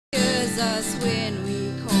us when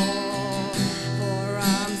we call, for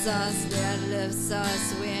arms us that lifts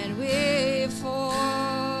us when we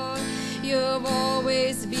fall. You've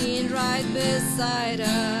always been right beside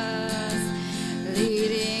us,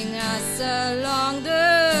 leading us along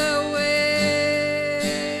the way,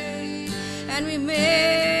 and we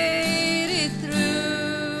made it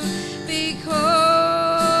through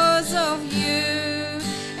because of you,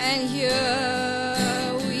 and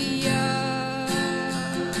here we are.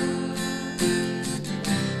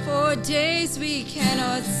 For days we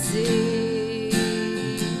cannot see,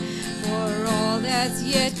 for all that's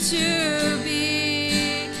yet to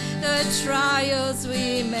be, the trials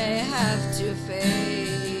we may have to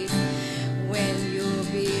face, when you'll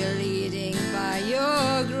be leading by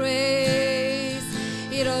your grace.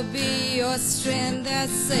 It'll be your strength that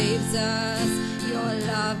saves us, your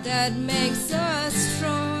love that makes us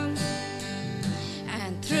strong,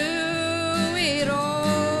 and through it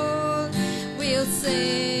all we'll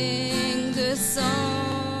sing the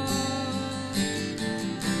song.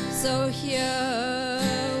 So here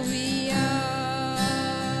we are,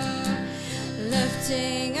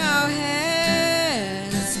 lifting our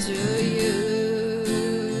hands to you.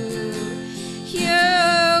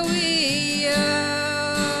 Here we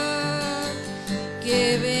are,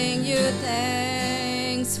 giving you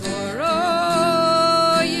thanks for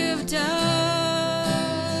all you've done.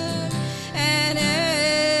 And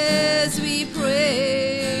as we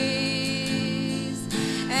praise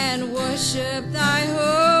and worship thy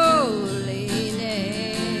holy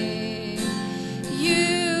name,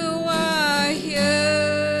 you are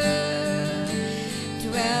here,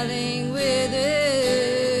 dwelling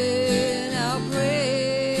within our praise.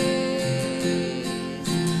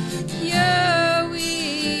 Here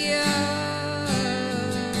we are,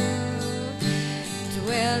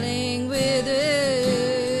 dwelling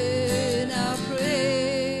within our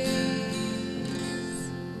praise.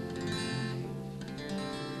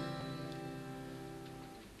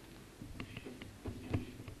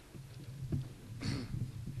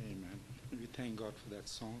 Amen. We thank God for that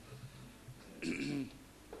song.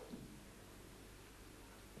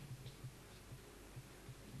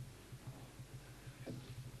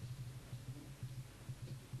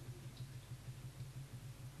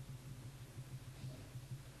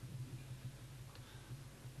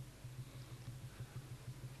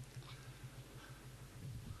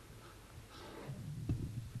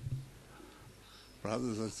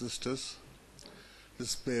 Brothers and sisters,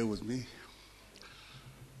 just bear with me.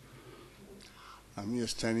 I'm here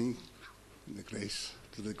standing in the grace,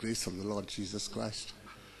 to the grace of the Lord Jesus Christ.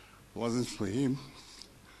 If it wasn't for him,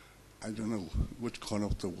 I don't know which corner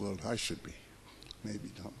of the world I should be.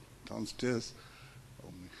 Maybe downstairs,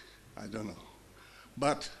 or I don't know.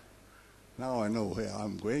 But now I know where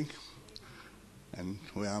I'm going and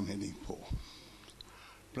where I'm heading for.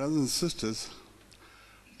 Brothers and sisters,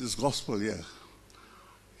 this gospel here,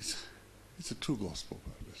 it's a true gospel.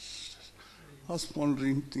 I was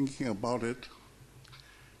wondering, thinking about it.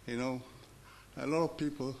 You know, a lot of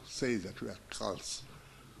people say that we are cults.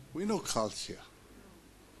 We know cults here.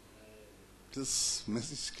 This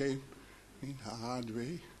message came in a hard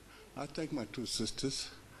way. I thank my two sisters,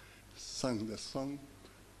 sang the song.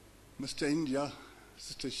 Mr. India,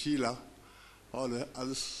 Sister Sheila, all the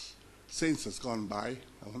other saints has gone by.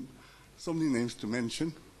 So many names to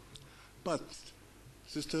mention. But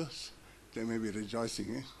sisters, they may be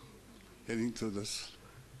rejoicing, heading through this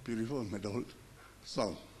beautiful middle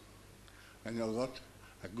song. And you've got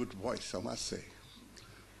a good voice, I must say.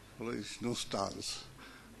 Well, there's no stars,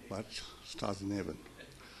 but stars in heaven.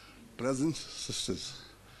 Brothers and sisters,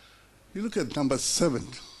 you look at number 7.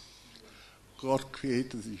 God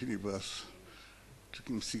created the universe. It took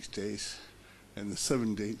him 6 days, and the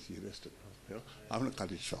 7 days he rested. I'm going to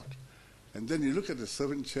cut it short. And then you look at the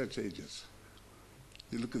 7 church ages.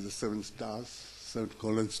 You look at the 7 stars, 7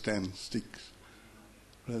 golden sticks.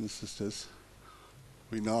 Brothers and sisters,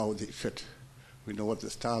 we know how they fit. We know what the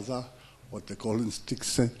stars are, what the golden stick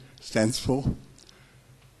stands for.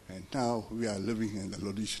 And now we are living in the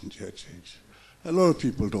Laodicean church age. A lot of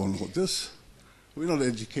people don't know this. We're not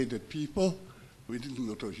educated people. We didn't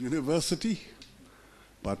go to university.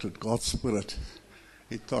 But with God's Spirit,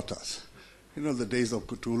 He taught us. You know the days of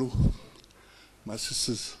Cthulhu? My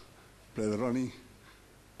sisters, Brother Ronnie,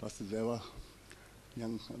 Pastor Deva,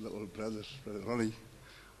 young the old brothers, Brother Ronnie,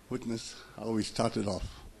 witness how we started off.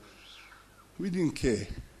 We didn't care.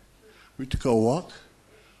 We took a walk.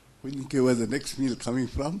 We didn't care where the next meal coming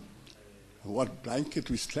from, what blanket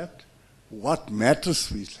we slept, what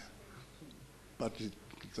mattress we slept. But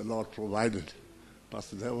the Lord provided.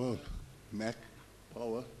 Pastor Deva, Mac,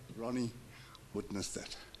 Power, Ronnie witnessed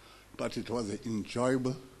that. but it was an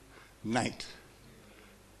enjoyable night.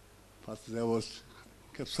 Pastor, there was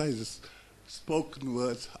capsizes, spoken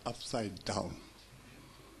words upside down,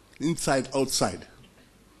 inside, outside,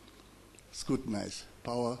 scrutinized.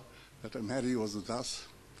 Power, that Mary was with us,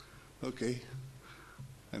 okay,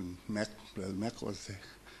 and Mac was there.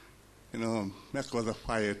 You know, Mac was a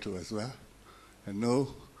fire too as well. And no,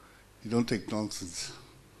 you don't take nonsense.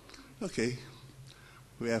 Okay,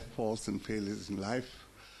 we have faults and failures in life,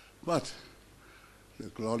 but the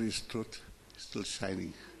glorious truth is still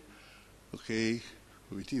shining. Okay,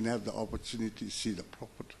 we didn't have the opportunity to see the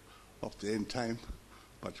prophet of the end time,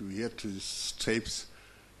 but we had to strapes.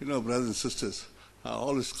 You know, brothers and sisters, I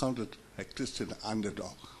always counted a Christian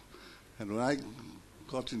underdog. And when I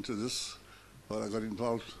got into this, or I got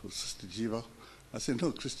involved with Sister Jiva, I said,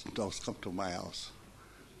 no Christian dogs come to my house.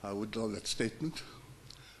 I withdraw that statement.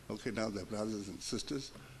 Okay, now they're brothers and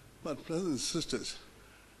sisters. But brothers and sisters,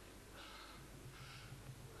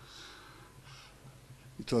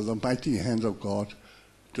 it was the mighty hand of God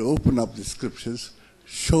to open up the scriptures,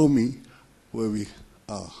 show me where we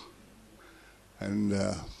are. And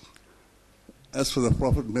as for the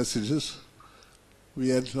prophet messages, we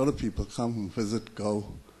had a lot of people come and visit,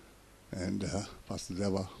 go, and Pastor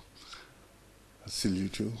Deva, I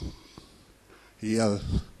salute you. He held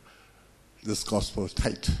this gospel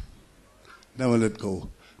tight. Never let go.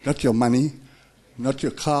 Not your money, not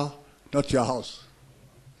your car, not your house.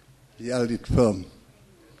 He held it firm.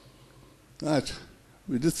 Right.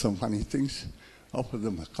 We did some funny things. Offered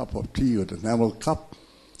them a cup of tea with an enamel cup,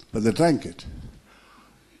 but they drank it.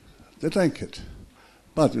 They drank it.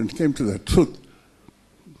 But when it came to the truth,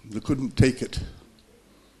 they couldn't take it.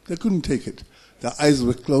 They couldn't take it. Their eyes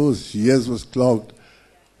were closed, ears was clogged.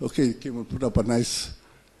 Okay, he came and put up a nice,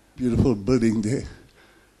 beautiful building there.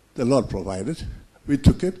 The Lord provided. We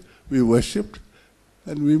took it, we worshipped,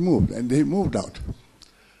 and we moved. And they moved out.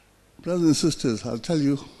 Brothers and sisters, I'll tell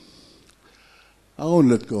you, I won't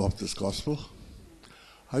let go of this gospel.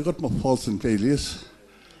 I got my faults and failures.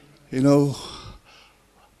 You know,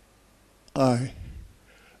 I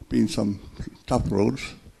been some tough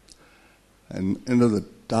roads, and into the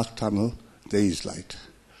dark tunnel, there is light.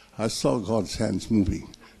 I saw God's hands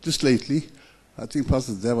moving. Just lately, I think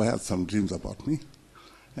Pastor Deva had some dreams about me,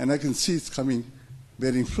 and I can see it's coming,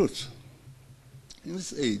 bearing fruits. In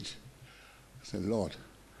this age, I said, Lord,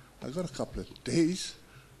 I got a couple of days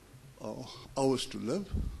or hours to live,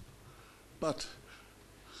 but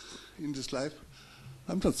in this life,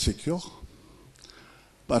 I'm not secure.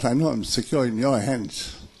 But I know I'm secure in your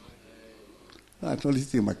hands. The only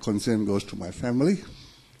thing my concern goes to my family.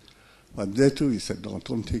 But there too, he said, no,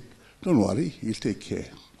 don't worry, he'll take care.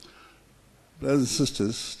 Brothers and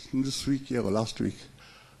sisters, in this week here or last week,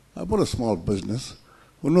 I bought a small business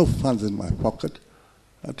with no funds in my pocket.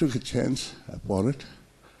 I took a chance, I bought it.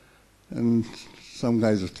 And some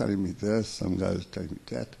guys were telling me this, some guys were telling me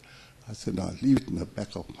that. I said, no, I'll leave it in the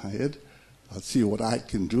back of my head. I'll see what I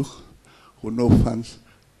can do with no funds.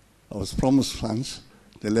 I was promised funds.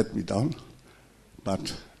 They let me down.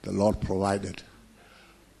 But the Lord provided.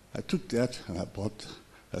 I took that and I bought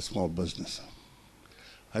a small business.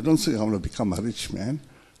 I don't think I'm going to become a rich man.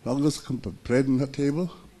 As long as I can put bread on the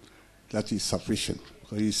table, that is sufficient.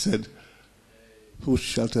 Because he said, food,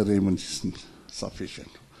 shelter, raiment is sufficient.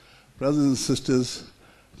 Brothers and sisters,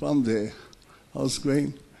 from there, I was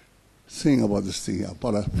going, saying about this thing. I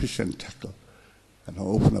bought a fish and tackle. And I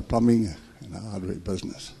opened a plumbing and a hardware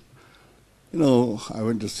business. You know, I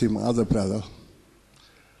went to see my other brother.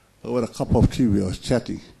 Over a cup of tea, we were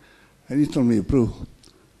chatting. And he told me, bro,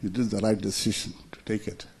 you did the right decision to take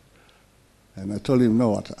it. And I told him, no,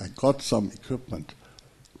 what? I got some equipment,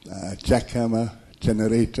 jackhammer,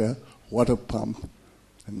 generator, water pump,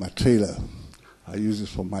 and my trailer. I use it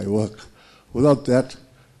for my work. Without that,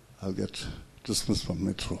 I'll get dismissed from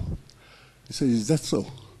Metro. He said, is that so?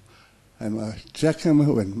 And my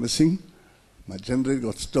jackhammer went missing. My generator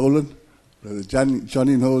got stolen. Brother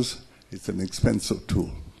Johnny knows it's an expensive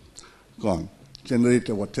tool. Gone.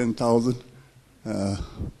 Generator, about 10,000.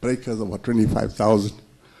 Breakers, about 25,000.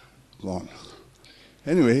 Gone.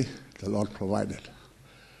 Anyway, the Lord provided.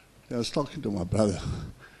 I was talking to my brother.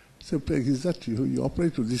 He said, Craig, is that you? You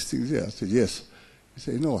operate with these things here? I said, yes. He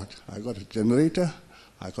said, you know what? I got a generator,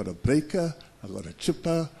 I got a breaker, I got a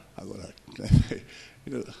chipper, I got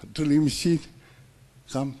a drilling machine.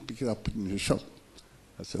 Come, pick it up in your shop.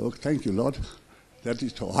 I said, oh, thank you, Lord. That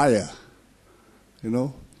is to hire. You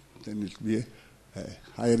know, then it will be a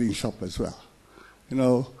hiring shop as well. You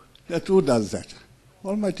know, that who does that?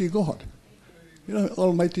 Almighty God. You know,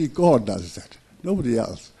 Almighty God does that. Nobody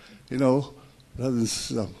else. You know, brothers and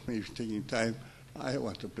sisters, maybe taking time, I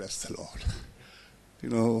want to bless the Lord. You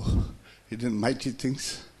know, He did mighty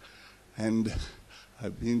things, and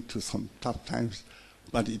I've been to some tough times,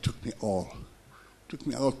 but He took me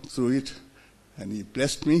out through it, and He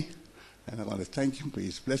blessed me, and I want to thank Him for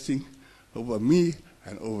His blessing over me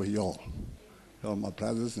and over you all. All my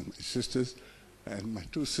brothers and my sisters, and my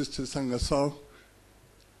two sisters sang a song.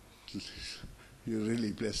 You're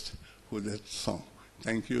really blessed with that song.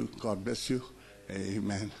 Thank you. God bless you.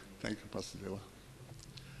 Amen. Thank you, Pastor Deva.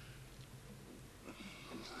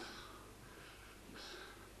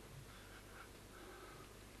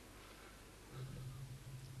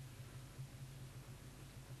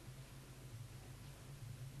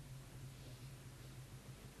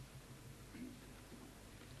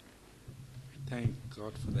 Thank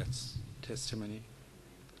God for that testimony.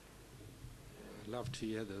 I love to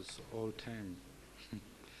hear those old-time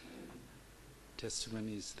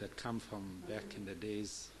testimonies that come from back in the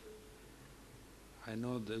days. I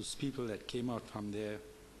know those people that came out from there,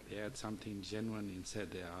 they had something genuine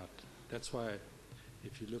inside their heart. That's why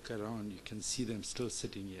if you look around, you can see them still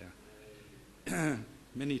sitting here.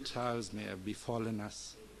 Many trials may have befallen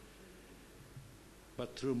us,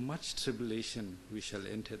 but through much tribulation we shall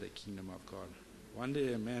enter the kingdom of God. One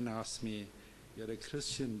day a man asked me, you're a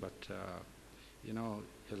Christian, but you know,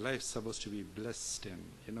 your life's supposed to be blessed, and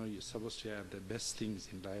you know, you're supposed to have the best things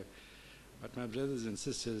in life. But my brothers and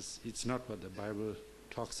sisters, it's not what the Bible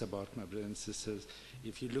talks about, my brothers and sisters.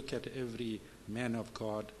 If you look at every man of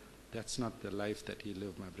God, that's not the life that he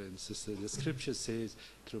lived, my brothers and sisters. The scripture says,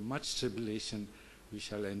 through much tribulation, we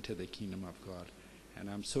shall enter the kingdom of God. And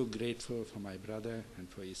I'm so grateful for my brother and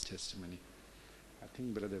for his testimony. I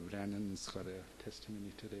think Brother Brandon's got a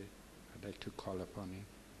testimony today. I'd like to call upon him.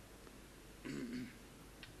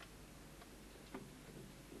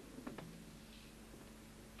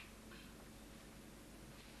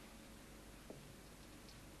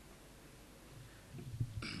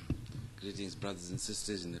 Greetings, brothers and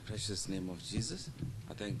sisters, in the precious name of Jesus.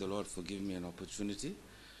 I thank the Lord for giving me an opportunity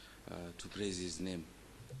to praise His name.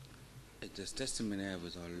 This testimony I have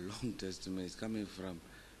is a long testimony. It's coming from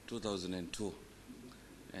 2002.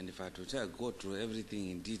 And if I had to go through everything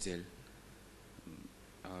in detail,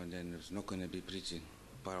 then it's not going to be preaching.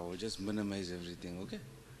 But I will just minimize everything, okay?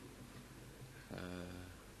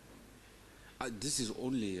 This is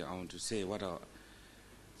only, I want to say,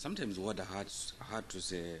 sometimes what are hard to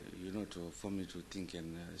say, you know, for me to think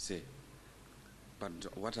and say. But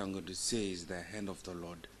what I'm going to say is the hand of the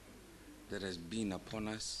Lord that has been upon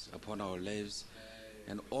us, upon our lives,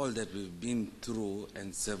 and all that we've been through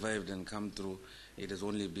and survived and come through, it has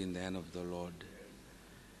only been the hand of the Lord.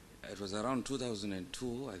 It was around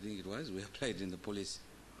 2002, I think it was, we applied in the police.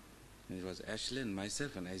 And it was Ashlyn,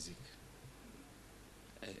 myself, and Isaac.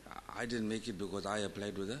 I didn't make it because I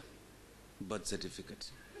applied with a birth certificate.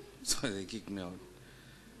 So they kicked me out.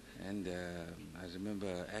 And I remember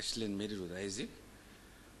Ashlyn made it with Isaac,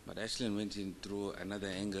 but Ashlyn went in through another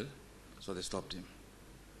angle, so they stopped him.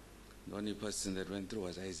 The only person that went through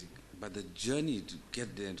was Isaac. But the journey to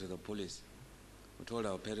get there into the police, we told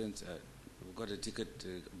our parents, we got a ticket,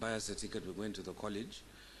 buy us a ticket, we're going to the college.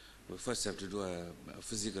 We first have to do a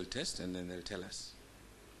physical test, and then they'll tell us.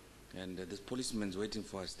 And this policeman's waiting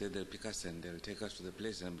for us. They'll pick us and they'll take us to the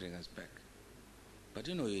place and bring us back. But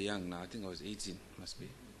you know, you're young now. I think I was 18, must be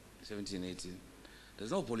 17, 18.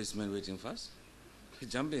 There's no policeman waiting for us. We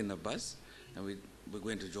jump in the bus and we're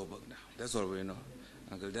going to Joburg now. That's all we know.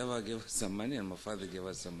 Uncle Deva gave us some money and my father gave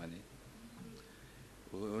us some money.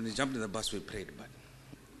 When we jumped in the bus, we prayed. But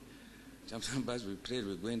jumped in the bus, we prayed.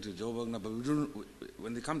 We're going to Joburg now. But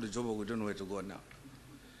when they come to Joburg, we don't know where to go now.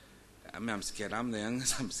 I mean, I'm scared. I'm the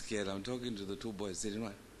youngest. I'm scared. I'm talking to the two boys, saying,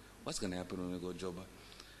 what's going to happen when we go to Joburg?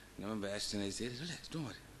 And I remember Ashton, I said, relax, don't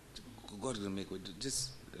worry. God's going to make it.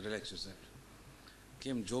 Just relax yourself.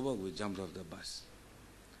 Came Joburg, we jumped off the bus.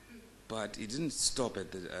 But it didn't stop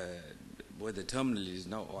at where the terminal is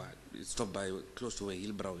now, or it stopped by close to where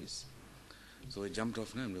Hillbrow is. So we jumped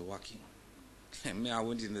off now and we're walking. And me, I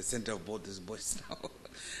went in the center of both these boys now.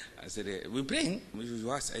 I said, we're praying.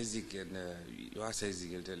 You ask Isaac, and you ask Isaac,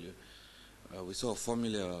 he'll tell you. We saw a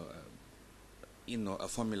Formula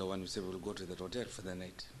One. We said we'll go to the hotel for the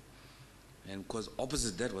night. And because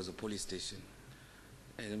opposite that was a police station.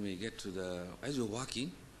 And then we get to as we're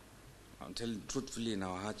walking, I'm telling truthfully, in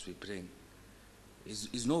our hearts we're praying.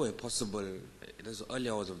 It's no way possible. It was early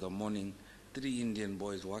hours of the morning. 3 Indian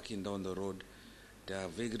boys walking down the road. There are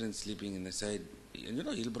vagrants sleeping in the side. And you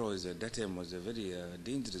know, Hillbrow at that time was a very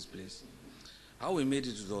dangerous place. How we made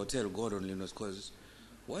it to the hotel, God only knows, because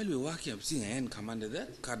while we were walking, I'm seeing a hand come under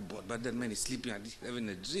that cardboard, but that man is sleeping and having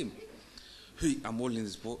a dream. I'm holding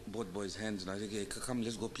this both boys' hands, and I think, hey, come,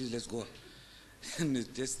 let's go, please, let's go. And it's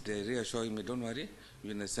just reassuring me, don't worry,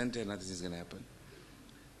 you're in the center, nothing is going to happen.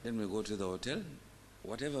 Then we go to the hotel.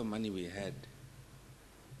 Whatever money we had,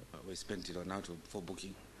 we spent it on out for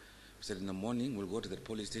booking. We said in the morning, we'll go to the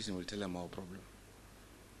police station, we'll tell them our problem.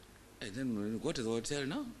 And then when we go to the hotel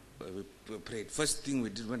now, we prayed. First thing we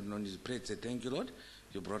did, went on, is prayed, said, thank you, Lord,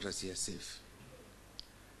 you brought us here safe.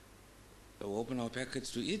 We open our packets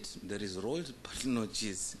to eat. There is rolls, but no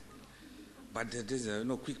cheese. But there is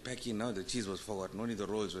no quick packing now. The cheese was forgotten. Only the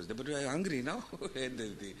rolls was there. But we are hungry now.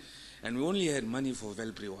 And we only had money for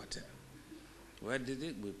Velpri water. Where did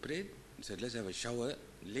it? We prayed. Said, let's have a shower.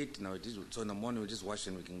 Late now it is. So in the morning we just wash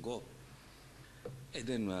and we can go. And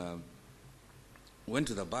then went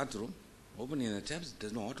to the bathroom. Opening the taps.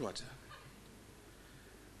 There's no hot water.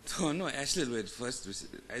 So no, Ashley went first.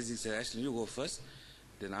 Isaac said, Ashley, you go first.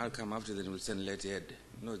 Then I'll come after, then we'll send Letty-Ed.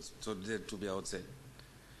 No, so they're to be outside.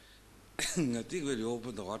 I think when you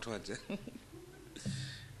open the hot water,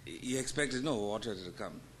 he expected no water to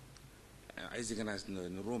come. Isaac and I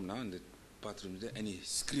in the room now, in the bathroom there, and he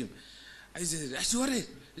screamed. I said, Ashwari,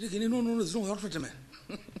 no, there's no hot water, man.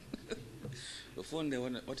 The phone,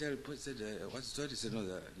 the hotel said, what's the story? He said, no,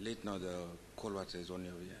 late now, the cold water is only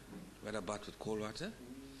over here. We had a bath with cold water.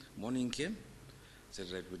 Morning came. Said,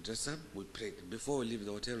 right, we dressed up, we prayed. Before we leave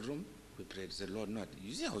the hotel room, we prayed. Said, Lord, not.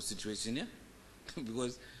 You see our situation here?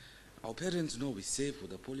 Because our parents know we're safe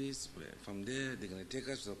with the police. From there, they're going to take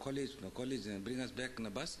us to the college. From the college, they're going to bring us back in the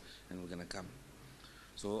bus, and we're going to come.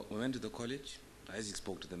 So we went to the college. Isaac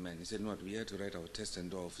spoke to the man. He said, no, we had to write our test and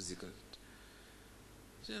do our physical.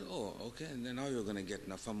 He said, oh, okay. And then how you're going to get?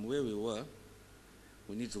 Now, from where we were,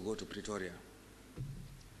 we need to go to Pretoria.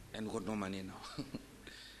 And we got no money now.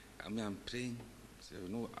 I mean, I'm praying.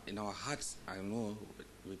 So, in our hearts, I know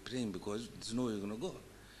we're praying because there's no way we're going to go.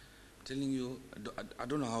 I'm telling you, I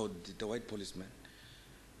don't know how the white policeman,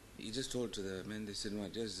 he just told to the men, they said, no,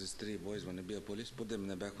 just these 3 boys want to be a police, put them in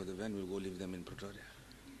the back of the van, we'll go leave them in Pretoria.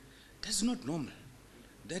 That's not normal.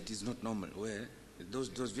 That is not normal, where those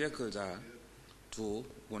vehicles are to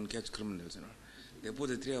go and catch criminals. They put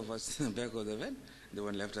the 3 of us in the back of the van, they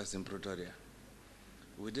went left us in Pretoria.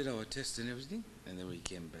 We did our tests and everything, and then we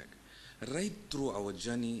came back. Right through our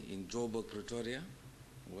journey in Joburg, Pretoria,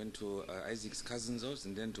 went to Isaac's cousin's house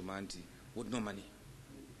and then to my auntie with no money.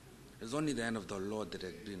 It was only the hand of the Lord that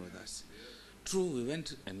had been with us. True, we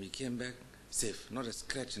went and we came back safe, not a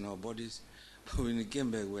scratch in our bodies. But when we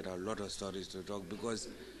came back, we had a lot of stories to talk because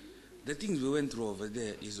the things we went through over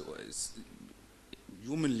there is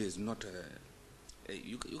humanly is not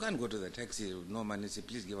you can't go to the taxi with no money and say,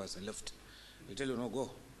 please give us a lift. They tell you, no,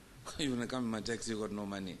 go. You want to come in my taxi, you got no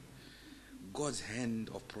money. God's hand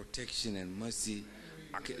of protection and mercy,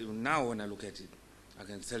 now when I look at it, I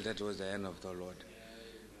can tell that was the hand of the Lord.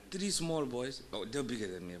 3 small boys, they're bigger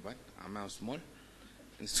than me, but I'm now small.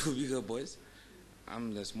 And 2 bigger boys,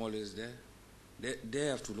 I'm the smallest there. They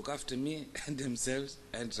have to look after me and themselves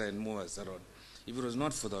and try and move us around. If it was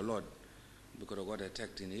not for the Lord, we could have got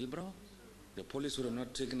attacked in Hillbrow. The police would have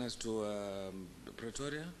not taken us to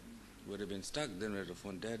Pretoria. We would have been stuck. Then we would have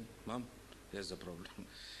phoned Dad, Mom, here's the problem.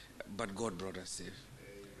 But God brought us safe.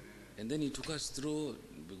 And then He took us through.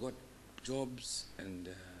 We got jobs, and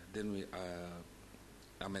then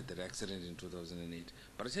I met that accident in 2008.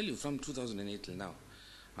 But I tell you, from 2008 till now,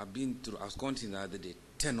 I've been through, I was counting the other day,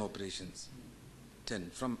 10 operations.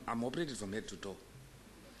 10. I'm operated from head to toe.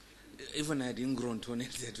 Even I had ingrown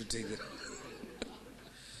toenails, they had to take it.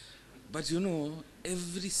 But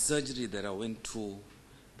every surgery that I went to,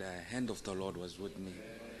 the hand of the Lord was with me.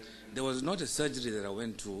 There was not a surgery that I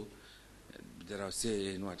went to that I would say,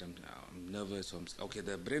 you know what, I'm nervous. Okay,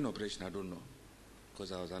 the brain operation, I don't know,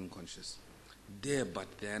 because I was unconscious.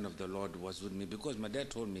 But the hand of the Lord was with me, because my dad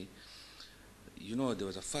told me, there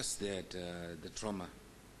was a fuss there at the trauma,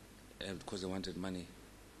 because they wanted money.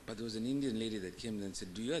 But there was an Indian lady that came and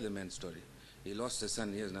said, do you hear the man's story? He lost a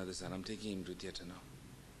son, here's another son, I'm taking him to theater now.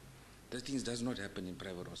 That things does not happen in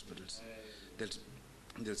private hospitals.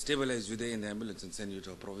 They'll stabilize you there in the ambulance and send you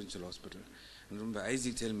to a provincial hospital. And remember,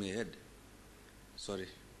 Isaac tell me, Ed, sorry,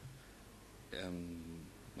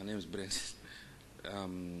 my name is Brent.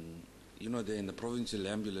 They're in the provincial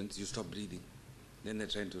ambulance, you stop breathing. Then they're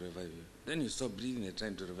trying to revive you. Then you stop breathing, they're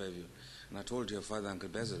trying to revive you. And I told your father, Uncle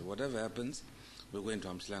Basil, whatever happens, we're going to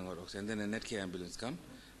Amslang or Ox. And then a Netcare ambulance come,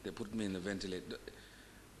 they put me in the ventilator.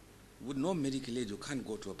 With no medical aid, you can't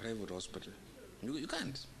go to a private hospital. You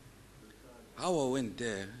can't. How I went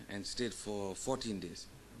there and stayed for 14 days,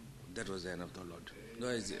 that was the end of the Lord.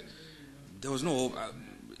 There was no hope.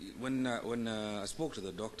 When I spoke to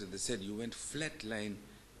the doctor, they said you went flat line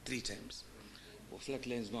 3 times.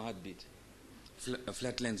 flatlands, no heartbeat.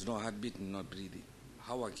 Flatlands, no heartbeat and not breathing.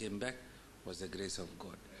 How I came back was the grace of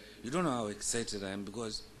God. You don't know how excited I am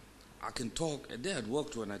because I can talk. A day at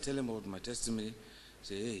work when I tell him about my testimony,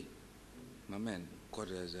 say, hey, my man, God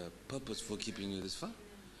has a purpose for keeping you this far.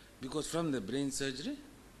 Because from the brain surgery,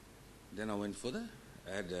 then I went further.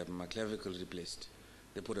 I had my clavicle replaced.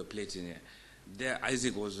 They put a plate in here. There,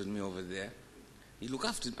 Isaac was with me over there. He looked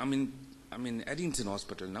after. I'm in Addington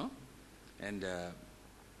Hospital now, and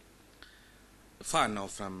far now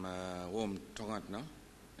from home, Tongat now.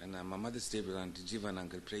 And my mother stayed with Auntie Jiva and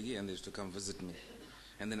Uncle Pregi, and they used to come visit me.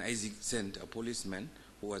 And then Isaac sent a policeman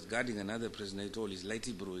who was guarding another prisoner. He told his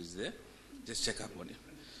lighty bro is there, just check up on him.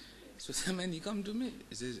 So man, he come to me.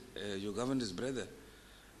 He says, your governor's brother.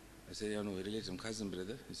 I said, yeah, no, we relate him, cousin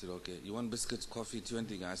brother. He said, okay, you want biscuits, coffee, tea,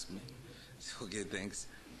 anything? Ask me. I said, okay, thanks.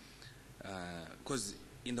 Because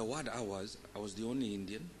in the ward I was the only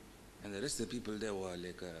Indian, and the rest of the people there were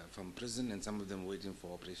like from prison, and some of them waiting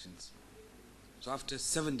for operations. So after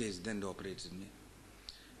 7 days, then they operated me.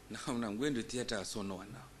 Now when I'm going to theater, I saw no one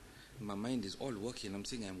now. My mind is all working. I'm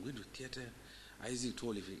saying, I'm going to theater. Isaac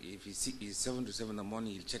told if he's 7 to 7 in the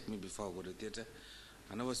morning, he'll check me before I go to theater.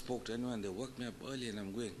 I never spoke to anyone. They woke me up early and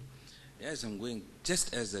I'm going. As I'm going,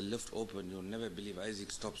 just as the lift opened, you'll never believe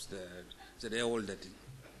Isaac stops there. He said, hey, hold that thing.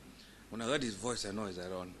 When I heard his voice, I know he's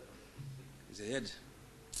around. He said, Ed,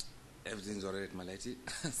 everything's all right, my lady.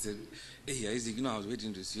 I said, hey, Isaac, you know, I was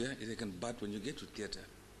waiting to see you. He said, but when you get to theater,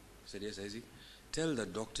 I said, yes, Isaac, tell the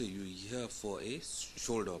doctor you're here for a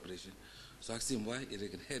shoulder operation. So I asked him why. He said,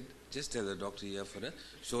 head, just tell the doctor you're here for a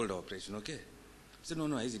shoulder operation, okay? I said,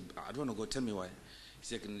 no, Isaac, I don't want to go. Tell me why. He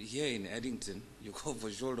said, here in Addington, you go for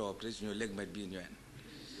shoulder operation, your leg might be in your hand.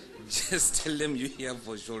 Just tell them you're here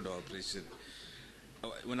for shoulder operation.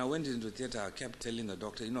 When I went into theater, I kept telling the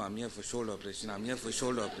doctor, you know, I'm here for shoulder operation, I'm here for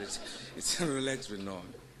shoulder operation. He said, relax, but no.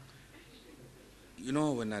 You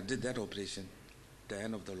know, when I did that operation, the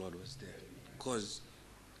hand of the Lord was there. Because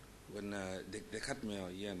when they cut me out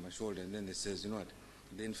here on my shoulder, and then they says, you know what,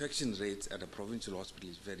 the infection rates at a provincial hospital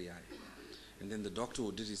is very high. And then the doctor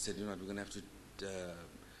who did it said, you know what, we're going to have to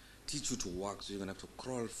teach you to walk, so you're going to have to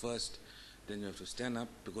crawl first, then you have to stand up,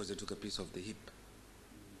 because they took a piece of the hip.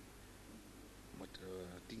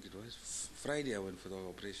 I think it was Friday I went for the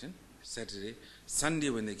operation, Saturday. Sunday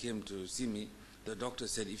when they came to see me, the doctor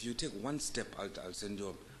said, if you take one step, I'll send you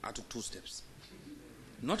home. I took 2 steps.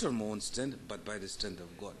 Not on my own strength, but by the strength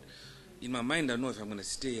of God. In my mind, I know if I'm going to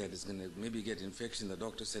stay here, there's going to maybe get infection. The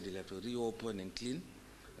doctor said he'll have to reopen and clean.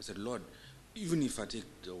 I said, Lord, even if I take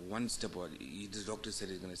 1 step, or the doctor said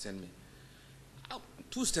he's going to send me.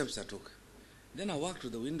 2 steps I took. Then I walked to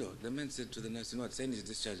the window. The man said to the nurse, you know what, send his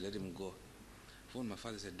discharge, let him go. Phone my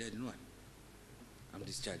father, said, Dad, you know what? I'm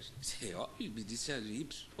discharged. He said, oh, you'll be discharged,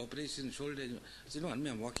 hips, operation, shoulder. I said, no,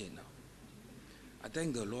 I'm walking now. I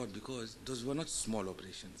thank the Lord because those were not small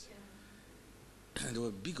operations. They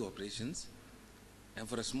were big operations. And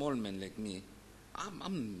for a small man like me,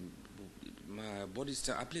 my body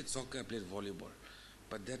style, I played soccer, I played volleyball.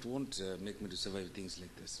 But that won't make me to survive things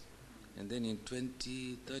like this. And then in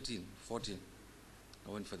 2013, 14,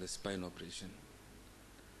 I went for the spine operation.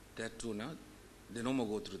 That too now, they no more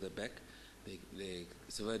go through the back. They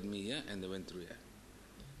survived me here and they went through here.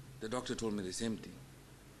 The doctor told me the same thing.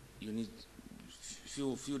 You need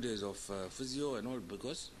few days of physio and all,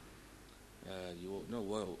 because you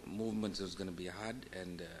know movements is going to be hard,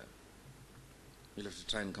 and you'll have to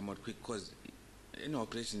try and come out quick, because in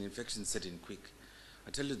operation infection set in quick. I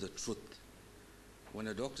tell you the truth. When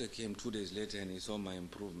a doctor came 2 days later and he saw my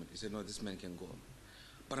improvement, he said, no, this man can go home.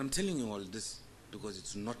 But I'm telling you all this because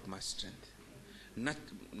it's not my strength.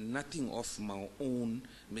 Nothing of my own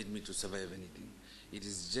made me to survive anything. It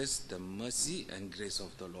is just the mercy and grace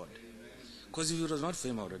of the Lord. Because if it was not for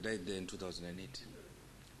him, I would have died there in 2008.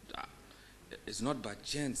 It's not by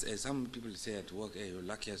chance. As some people say at work, hey, you're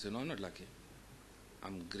lucky. I say, no, I'm not lucky.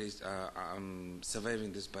 I'm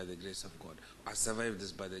surviving this by the grace of God. I survived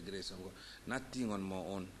this by the grace of God. Nothing on my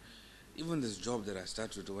own. Even this job that I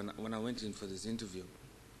started, when I went in for this interview,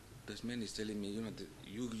 this man is telling me,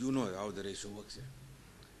 you know how the ratio works here.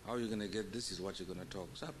 How you're going to get this is what you're going to talk.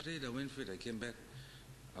 So I prayed, I went for it, I came back.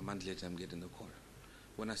 A month later, I'm getting the call.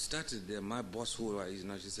 When I started there, my boss, who is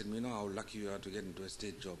now, she said, you know how lucky you are to get into a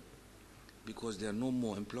state job, because there are no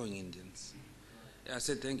more employing Indians. I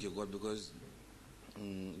said, thank you, God, because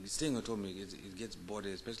staying at home, it gets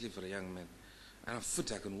boring, especially for a young man. And I'm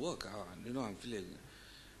fit, I can work. I'm feeling,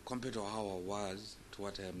 compared to how I was to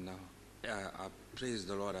what I am now, I praise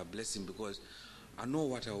the Lord, I bless him, because I know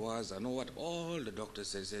what I was, I know what all the doctors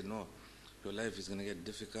said, no, your life is going to get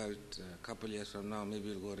difficult. A couple years from now, maybe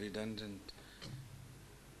you'll go redundant.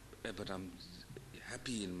 but I'm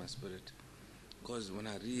happy in my spirit. Because when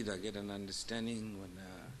I read, I get an understanding.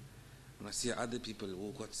 When I see other people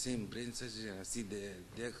who got same brain surgery and I see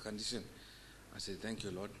their condition, I say, thank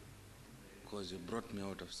you, Lord, because you brought me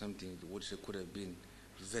out of something which could have been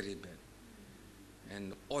very bad.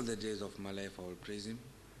 And all the days of my life I will praise Him,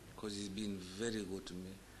 because He's been very good to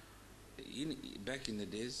me. Back in the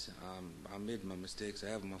days, I made my mistakes, I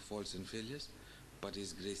have my faults and failures, but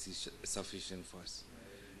His grace is sufficient for us.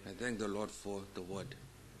 I thank the Lord for the word.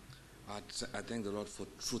 I thank the Lord for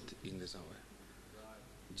truth in this hour.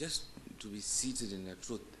 Just to be seated in the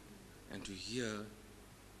truth and to hear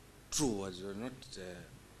true words, or not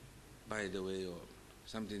by the way, or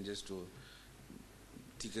something just to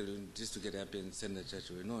tickle, just to get happy and send the church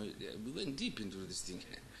away. No, we're going deep into this thing.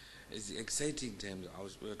 It's exciting times.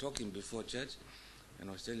 We were talking before church, and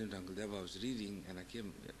I was telling Uncle Deva, I was reading, and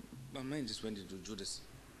my mind just went into Judas.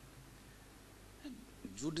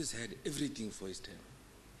 Judas had everything for his time.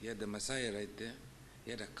 He had the Messiah right there.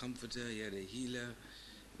 He had a comforter. He had a healer.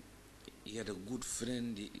 He had a good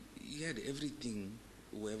friend. He had everything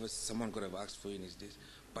whoever someone could have asked for in his days,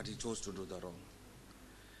 but he chose to do the wrong.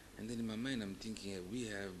 And then in my mind I'm thinking, we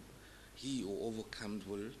have, he who overcomes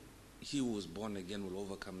he who is born again will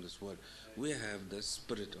overcome this world. We have the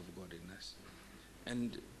Spirit of God in us.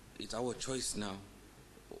 And it's our choice now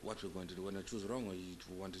what we're going to do. When I choose wrong or you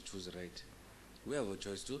want to choose right. We have a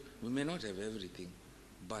choice too. We may not have everything,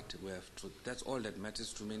 but we have truth. That's all that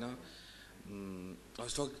matters to me now.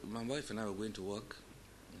 My wife and I were going to work,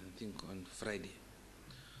 I think on Friday.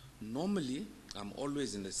 Normally, I'm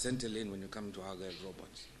always in the center lane when you come to Argyle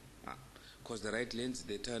Robots. Because the right lanes,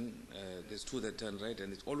 they turn, there's two that turn right,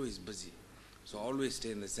 and it's always busy. So I always stay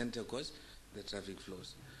in the center because the traffic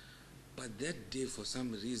flows. But that day, for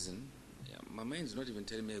some reason, my mind's not even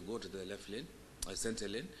telling me to go to the left lane, or center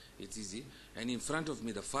lane. It's easy. And in front of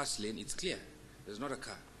me, the fast lane, it's clear. There's not a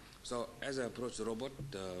car. So as I approached the robot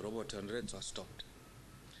turned red, so I stopped.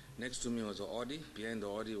 Next to me was an Audi. Behind the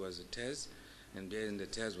Audi was a Tez, and behind the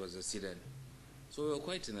Tez was a sedan. So we were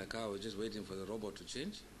quite in the car. We were just waiting for the robot to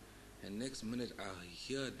change. And next minute, I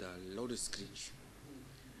hear the loudest screech.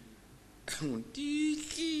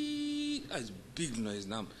 It's big noise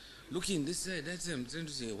now. Looking this side, that side, I'm trying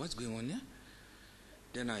to say, what's going on here?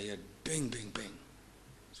 Then I heard bang, bang, bang.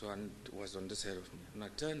 So it was on this side of me. And I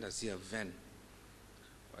turned, I see a van.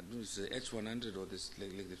 I don't know if it's the H100 or this,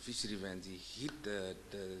 like the fishery vans. He hit the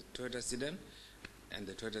Toyota sedan, and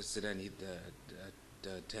the Toyota sedan hit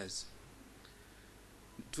the Tez.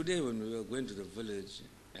 Today when we were going to the village,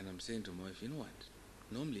 and I'm saying to my wife, you know what?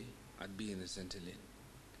 Normally, I'd be in the center lane.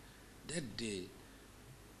 That day,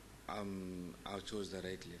 I chose the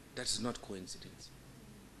right lane. That's not coincidence.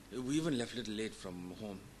 We even left a little late from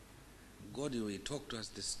home. God, He talked to us,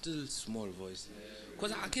 the still small voice.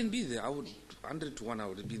 Because I can be there. 100 to 1, I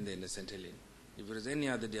would have been there in the center lane. If it was any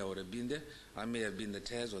other day, I would have been there. I may have been the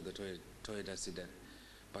Tez or the Toyota sedan.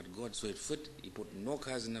 But God saw it fit. He put no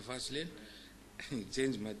cars in the fast lane. He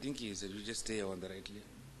changed my thinking. He said, you just stay on the right lane.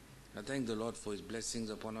 I thank the Lord for His blessings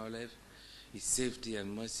upon our life, His safety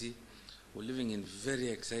and mercy. We're living in very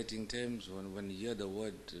exciting times. When you hear the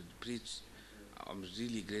word preached, I'm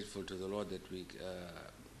really grateful to the Lord that we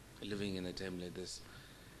living in a time like this.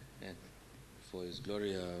 And for His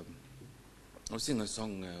glory, I'll sing a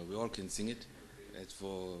song. We all can sing it. It's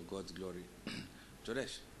for God's glory.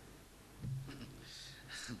 Joresh.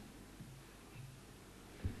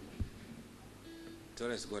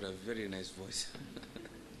 Joresh got a very nice voice.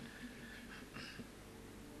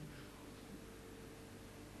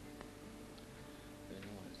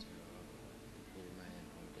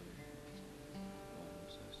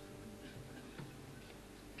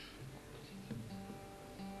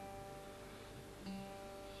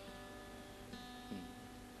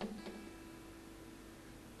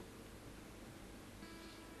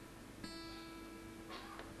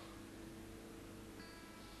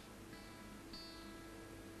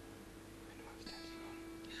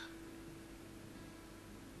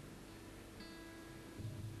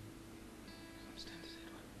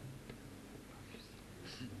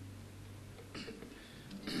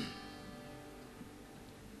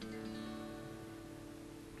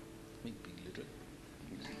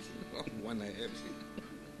 One I have.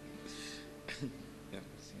 Yeah.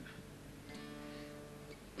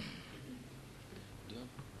 Do you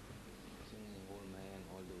singing Hold My Hand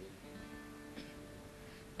all the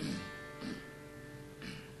way?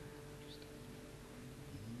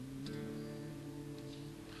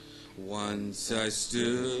 Once I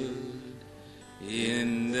stood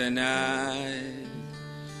in the night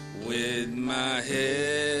with my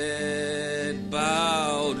head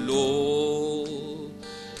bowed low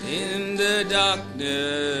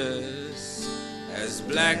darkness as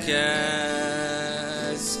black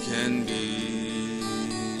as can be,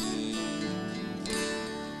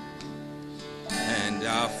 and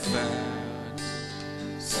I felt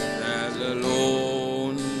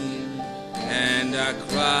alone, and I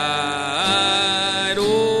cried,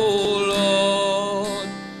 oh Lord,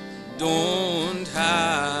 don't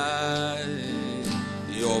hide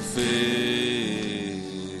your face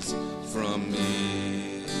from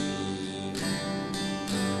me.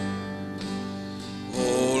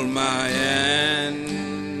 Hold my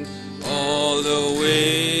hand all the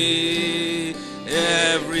way,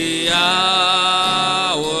 every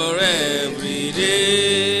hour, every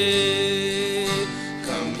day.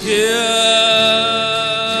 Come here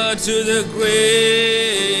to the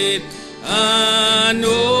great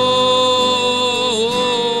unknown.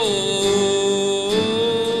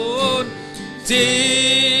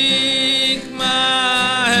 Take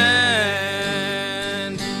my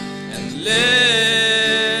hand and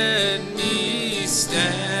let me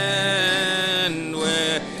stand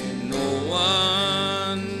where no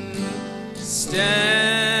one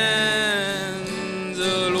stands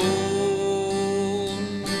alone.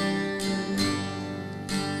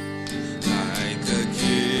 Like a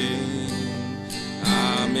king,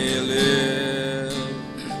 I may live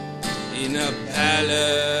in a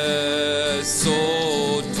palace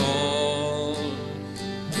so tall,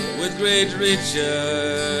 with great riches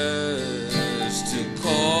to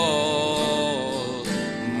call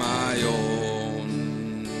my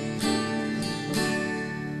own.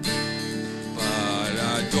 But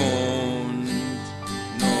I don't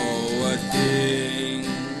know a thing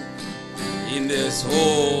in this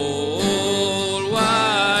whole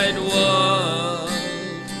wide world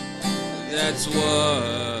that's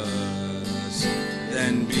worse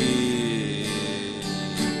than being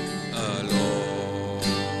alone.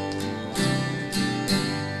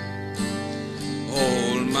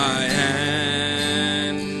 Hold my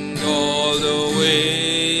hand all the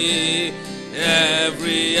way,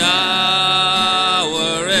 every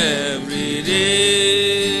hour, every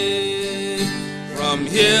day. From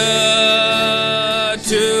here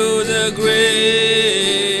to the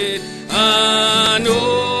great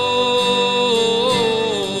unknown.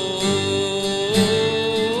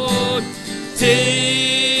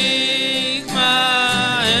 Take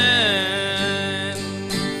my hand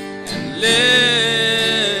and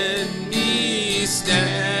let me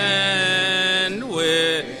stand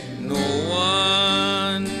where no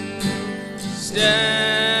one stands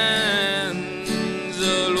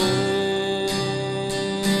alone.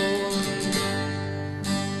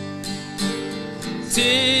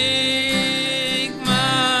 Take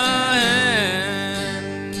my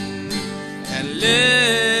hand and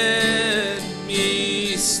let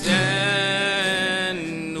me stand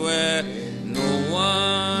where no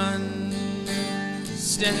one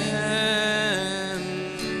stands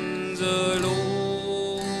alone.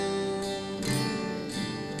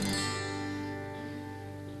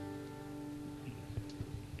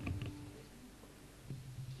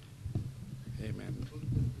 Amen.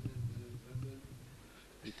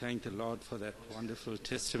 We thank the Lord for that wonderful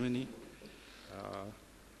testimony.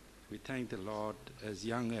 We thank the Lord, as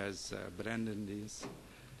young as Brandon is,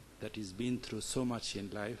 that he's been through so much in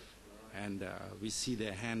life, and we see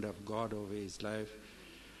the hand of God over his life.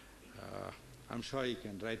 I'm sure he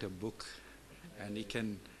can write a book, and he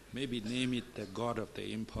can maybe name it the God of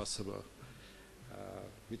the impossible.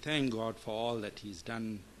 We thank God for all that he's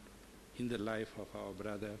done in the life of our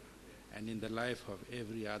brother and in the life of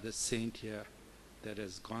every other saint here that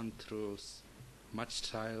has gone through much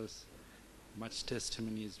trials, much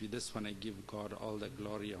testimonies. We just want to give God all the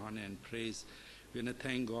glory, honor, and praise. We want to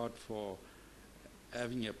thank God for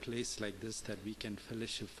having a place like this that we can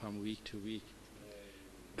fellowship from week to week.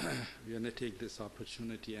 We want to take this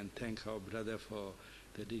opportunity and thank our brother for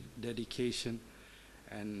the dedication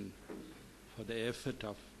and for the effort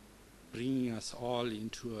of bringing us all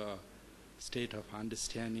into a state of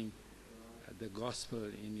understanding the gospel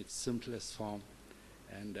in its simplest form.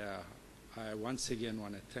 And I once again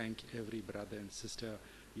want to thank every brother and sister.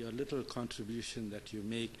 Your little contribution that you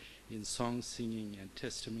make in song singing and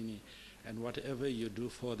testimony, and whatever you do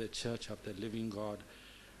for the Church of the Living God,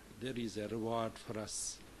 there is a reward for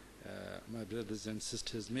us, my brothers and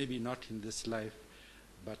sisters. Maybe not in this life,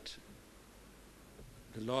 but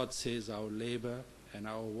the Lord says our labor and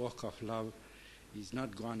our work of love is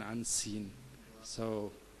not gone unseen.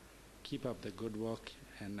 So keep up the good work,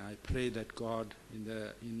 and I pray that God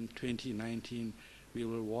in 2019 we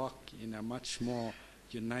will walk in a much more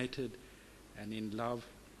united and in love,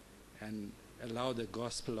 and allow the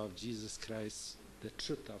gospel of Jesus Christ, the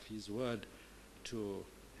truth of his word, to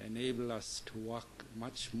enable us to walk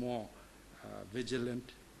much more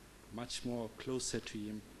vigilant, much more closer to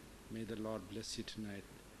Him. May the Lord bless you tonight.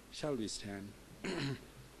 Shall we stand?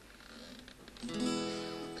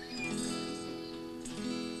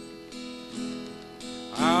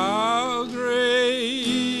 How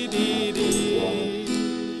great it is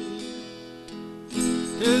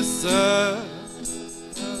to serve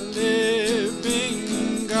a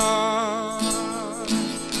living God,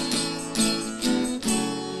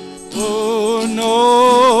 who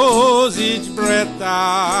knows each breath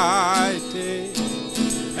I take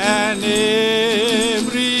and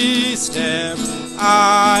every step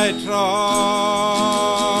I trod.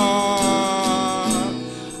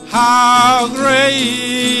 How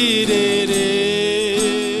great it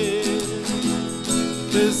is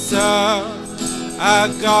to serve a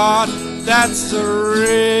God that's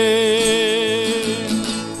real,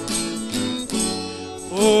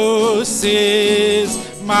 who sees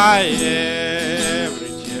my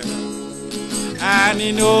every tear, and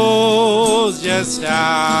He knows just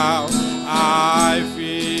how I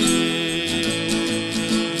feel.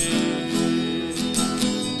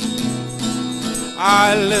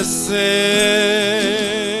 I listen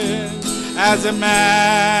as a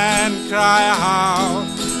man cry out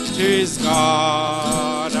to his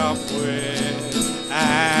God of wood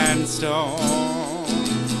and stone,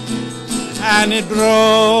 and it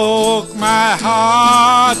broke my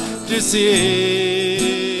heart to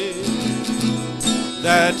see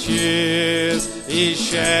the tears He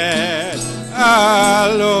shed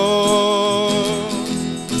alone.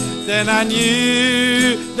 Then I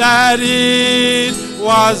knew that it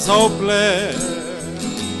was hopeless,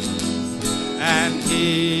 and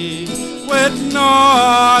He would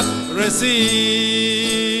not receive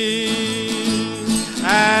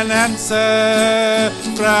an answer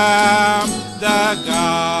from the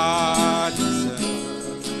God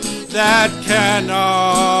that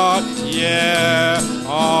cannot hear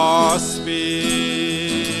or speak.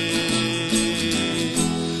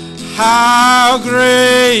 How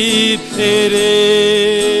great it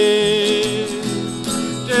is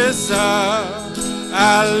to serve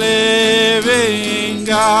a living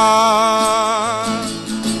God,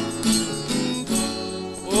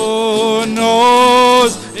 who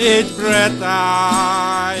knows each breath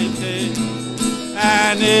I take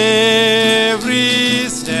and every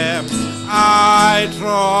step I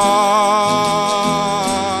trod.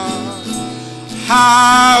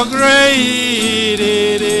 How great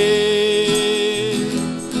it is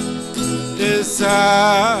to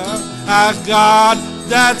serve a God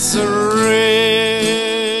that's real,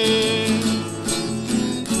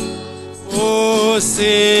 who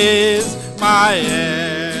sees my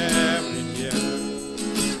every tear,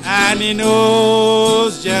 and He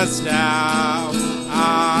knows just how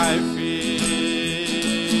I feel.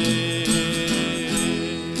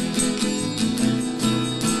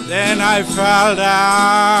 Then I fell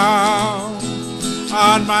down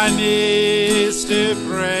on my knees to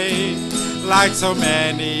pray, like so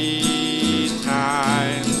many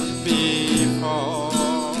times before,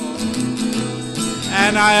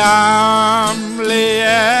 and I humbly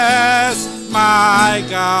asked my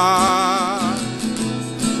God,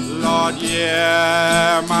 Lord,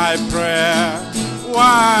 hear my prayer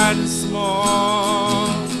once more.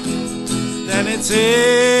 Then it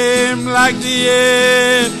seemed like the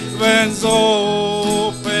heavens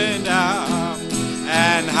opened up,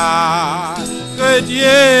 and I could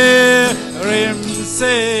hear Him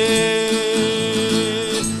say,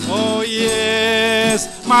 oh yes,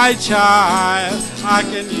 my child, I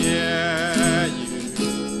can hear you.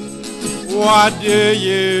 What do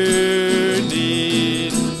you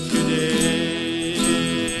need today?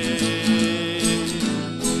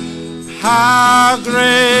 How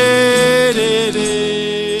great it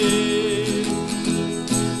is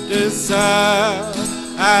to serve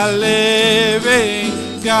a living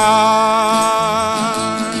God,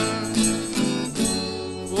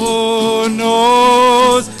 who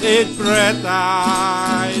knows each breath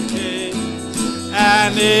I take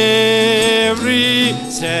and every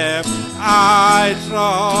step I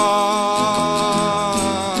trod.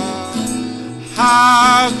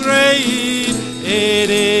 How great it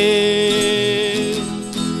is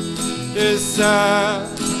to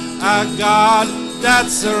serve a God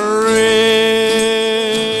that's real,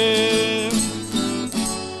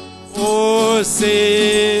 who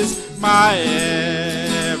sees my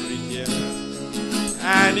every tear,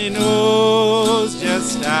 and He knows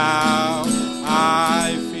just how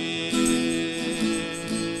I feel.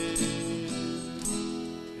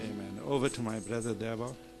 Amen. Over to my brother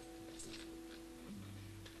Deva.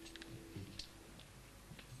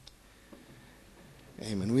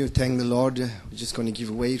 Amen. We thank the Lord. We're just going to give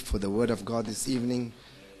way for the word of God this evening.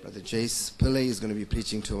 Brother Jayce Pillay is going to be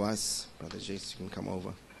preaching to us. Brother Jayce, you can come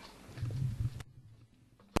over.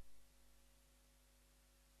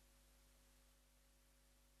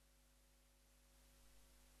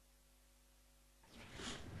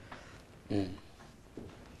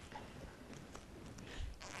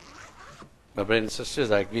 My brothers and sisters,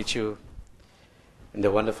 I greet you in the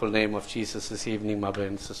wonderful name of Jesus this evening, my brothers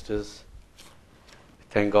and sisters.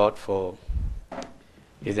 Thank God for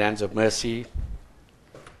His hands of mercy,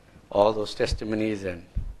 all those testimonies and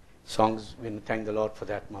songs. We thank the Lord for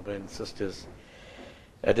that, my brothers and sisters.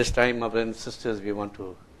 At this time, my brothers and sisters, we want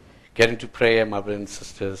to get into prayer, my brothers and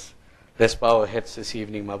sisters. Let's bow our heads this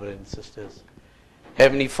evening, my brothers and sisters.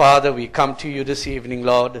 Heavenly Father, we come to you this evening,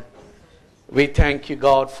 Lord. We thank you,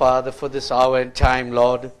 God, Father, for this hour and time,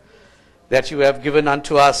 Lord, that you have given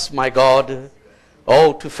unto us, my God.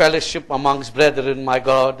 Oh, to fellowship amongst brethren, my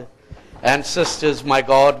God, and sisters, my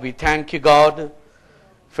God. We thank you, God,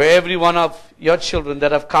 for every one of your children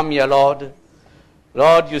that have come here, Lord.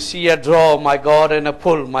 Lord, you see a draw, my God, and a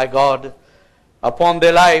pull, my God, upon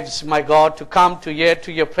their lives, my God, to come to hear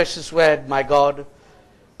to your precious word, my God.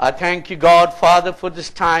 I thank you, God, Father, for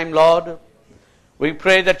this time, Lord. We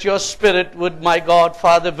pray that your Spirit would, my God,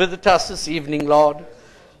 Father, visit us this evening, Lord,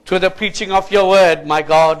 to the preaching of your word, my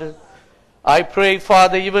God. I pray,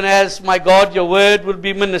 Father, even as, my God, your word will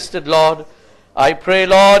be ministered, Lord. I pray,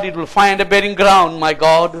 Lord, it will find a bearing ground, my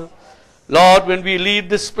God. Lord, when we leave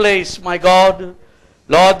this place, my God,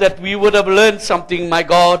 Lord, that we would have learned something, my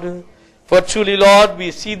God. For truly, Lord, we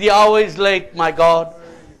see the hour is late, my God.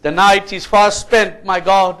 The night is fast spent, my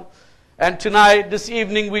God. And tonight, this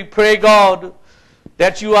evening, we pray, God,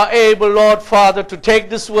 that you are able, Lord, Father, to take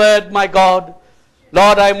this word, my God.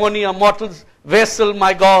 Lord, I am only a mortal vessel,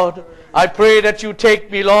 my God. I pray that you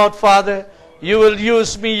take me, Lord, Father. You will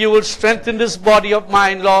use me. You will strengthen this body of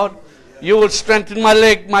mine, Lord. You will strengthen my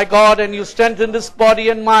leg, my God, and you strengthen this body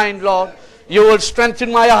and mind, Lord. You will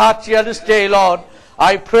strengthen my heart here this day, Lord.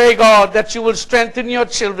 I pray, God, that you will strengthen your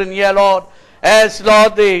children here, Lord, as,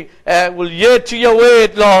 Lord, they will hear to your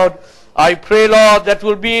word, Lord. I pray, Lord, that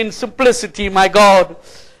will be in simplicity, my God.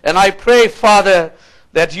 And I pray, Father,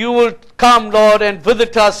 that you will come, Lord, and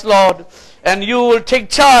visit us, Lord, and you will take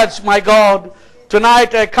charge, my God.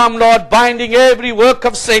 Tonight I come, Lord, binding every work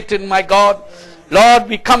of Satan, my God. Lord,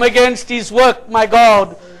 we come against his work, my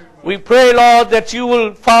God. We pray, Lord, that you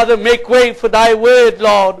will, Father, make way for thy word,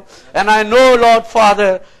 Lord. And I know, Lord,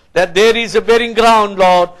 Father, that there is a bearing ground,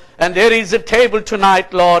 Lord, and there is a table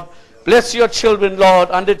tonight, Lord. Bless your children, Lord.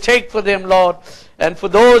 Undertake for them, Lord. And for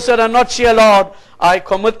those that are not here, Lord, I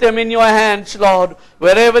commit them in your hands, Lord.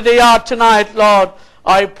 Wherever they are tonight, Lord,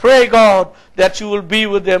 I pray, God, that you will be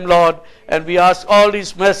with them, Lord. And we ask all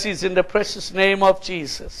these mercies in the precious name of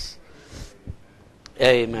Jesus.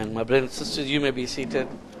 Amen. My brothers and sisters, you may be seated.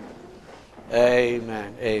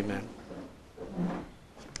 Amen. Amen.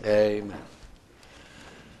 Amen.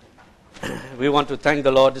 We want to thank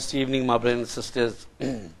the Lord this evening, my brothers and sisters,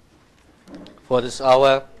 for this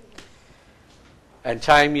hour and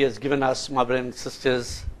time He has given us, my brothers and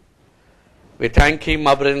sisters. We thank Him,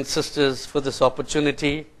 my brothers and sisters, for this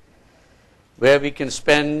opportunity where we can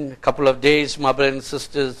spend a couple of days, my brothers and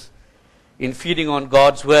sisters, in feeding on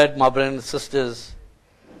God's word, my brothers and sisters.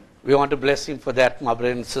 We want to bless Him for that, my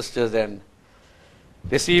brothers and sisters. And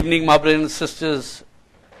this evening, my brothers and sisters,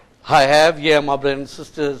 I have here, my brothers and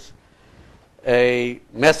sisters, a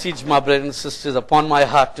message, my brothers and sisters, upon my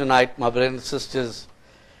heart tonight, my brothers and sisters.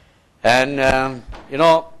 And,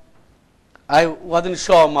 I wasn't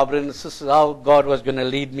sure, my brothers and sisters, how God was going to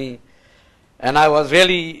lead me. And I was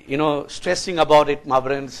really, stressing about it, my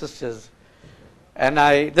brothers and sisters. And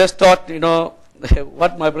I just thought,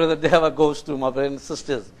 what my brother Deva goes through, my brothers and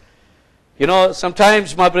sisters.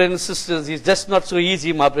 Sometimes, my brothers and sisters, it's just not so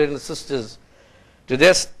easy, my brothers and sisters, to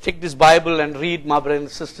just take this Bible and read, my brothers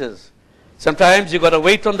and sisters. Sometimes you got to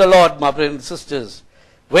wait on the Lord, my brothers and sisters.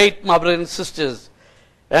 Wait, my brothers and sisters.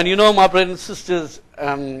 And my brothers and sisters,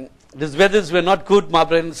 these weathers were not good, my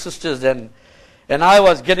brothers and sisters. And I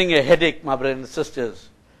was getting a headache, my brothers and sisters,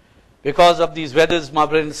 because of these weathers, my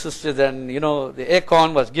brothers and sisters. And, the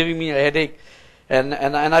aircon was giving me a headache. And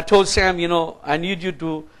I told Sam, I need you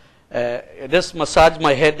to just massage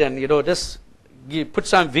my head and, just put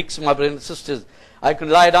some Vicks, my brothers and sisters. I can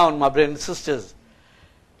lie down, my brothers and sisters.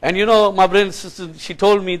 And my brothers and sisters, she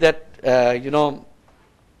told me that,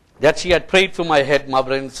 that she had prayed for my head, my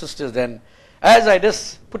brothers and sisters. And as I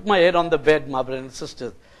just put my head on the bed, my brothers and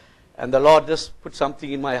sisters, and the Lord just put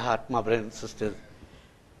something in my heart, my brothers and sisters.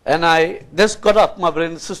 And I just got up, my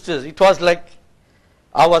brothers and sisters. It was like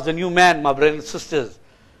I was a new man, my brothers and sisters.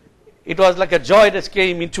 It was like a joy that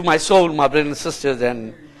came into my soul, my brothers and sisters.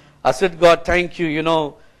 And I said, God, thank you. You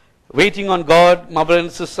know, waiting on God, my brothers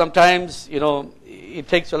and sisters, sometimes, you know, it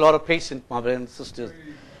takes a lot of patience, my brothers and sisters.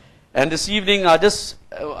 And this evening,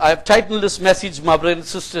 I've titled this message, my brothers and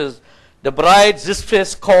sisters, The Bride's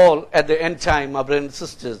Distress Call at the End Time, my brothers and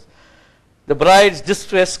sisters. The Bride's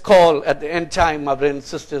Distress Call at the End Time, my brothers and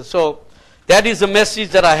sisters. So, that is the message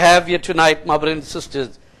that I have here tonight, my brothers and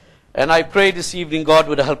sisters. And I pray this evening God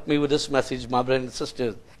would help me with this message, my brothers and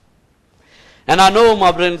sisters. And I know,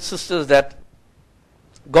 my brothers and sisters, that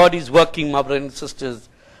God is working, my brothers and sisters.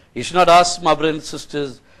 It's not us, my brothers and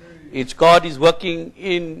sisters. It's God is working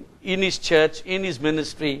in His church, in His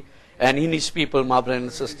ministry, and in His people, my brothers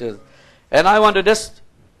and sisters. And I want to just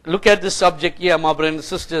look at this subject here, my brothers and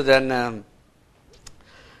sisters. And,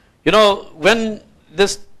 you know, when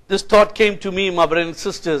this thought came to me, my brothers and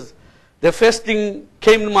sisters, the first thing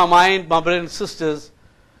came to my mind, my brothers and sisters,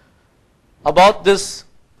 about this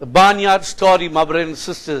barnyard story, my brothers and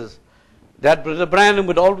sisters, that Brother Branham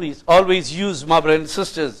would always use, my brothers and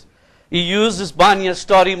sisters. He used this barnyard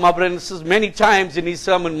story, my brothers and sisters, many times in his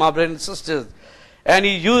sermon, my brothers and sisters. And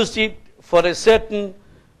he used it for a certain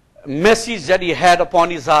message that he had upon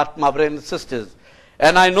his heart, my brothers and sisters.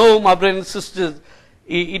 And I know, my brothers and sisters,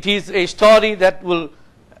 it is a story that will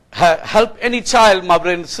help any child, my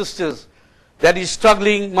brothers and sisters, that is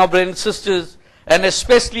struggling, my brothers and sisters, and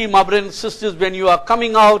especially, my brothers and sisters, when you are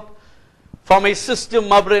coming out from a system,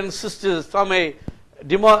 my brothers and sisters, from a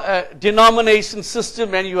denomination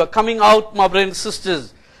system, and you are coming out, my brothers and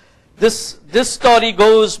sisters. This story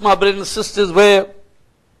goes, my brothers and sisters, where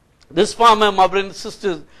this farmer, my brothers and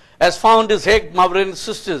sisters, has found his egg, my brothers and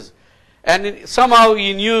sisters, and somehow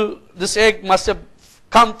he knew this egg must have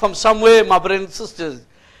come from somewhere, my brothers and sisters.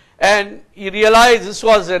 And he realized this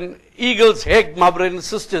was an eagle's egg, my brothers and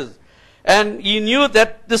sisters. And he knew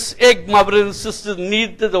that this egg, my brothers and sisters,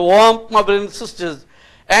 needed the warmth, my brothers and sisters.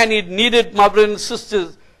 And it needed, my brothers and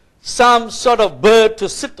sisters, some sort of bird to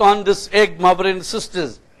sit on this egg, my brothers and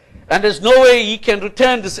sisters. And there's no way he can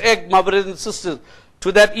return this egg, my brothers and sisters,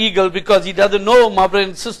 to that eagle, because he doesn't know, my brothers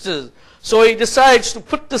and sisters. So he decides to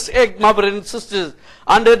put this egg, my brothers and sisters,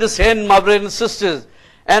 under this hen, my brothers and sisters.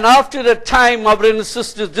 And after that time, my brothers and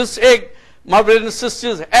sisters, this egg, my brothers and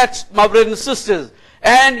sisters, hatched, my brothers and sisters.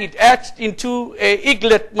 And it hatched into a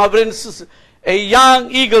eaglet, my brothers and sisters, a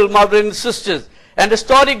young eagle, my brothers and sisters. And the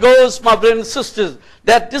story goes, my brothers and sisters,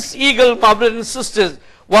 that this eagle, my brothers and sisters,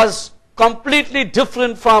 was completely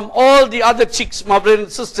different from all the other chicks, my brothers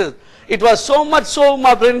and sisters. It was so much so,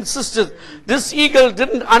 my brothers and sisters, this eagle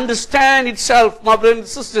didn't understand itself, my brothers and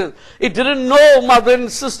sisters. It didn't know, my brothers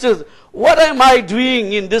and sisters, what am I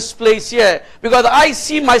doing in this place here? Because I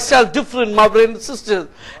see myself different, my brothers and sisters.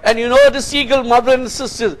 And you know, this eagle, my brothers and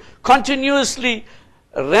sisters, continuously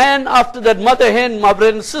ran after that mother hen, my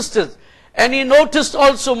brothers and sisters. And he noticed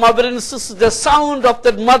also, my brothers and sisters, the sound of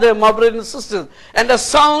that mother, my brothers and sisters, and the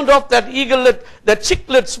sound of that eaglet, the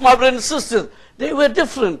chicklets, my brothers and sisters, they were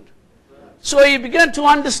different. So he began to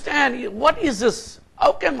understand, what is this?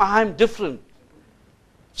 How come I'm different?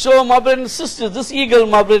 So, my brothers and sisters, this eagle,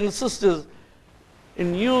 my brothers and sisters, he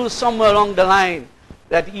knew somewhere along the line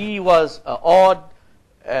that he was an odd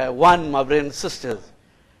one, my brothers and sisters.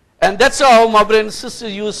 And that's how, my brothers and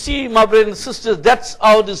sisters, you see, my brothers and sisters, that's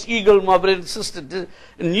how this eagle, my brothers and sisters,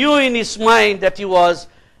 knew in his mind that he was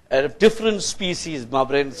a different species, my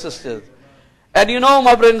brothers and sisters. And you know,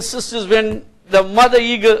 my brothers and sisters, when the mother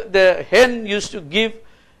eagle, the hen used to give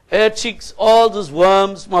her chicks all these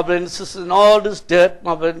worms, my brothers and sisters, and all this dirt,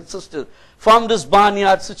 my brothers and sisters, from this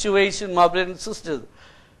barnyard situation, my brothers and sisters.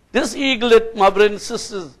 This eaglet, my brothers and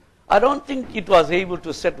sisters, I don't think it was able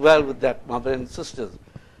to set well with that, my brothers and sisters.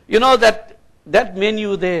 You know, that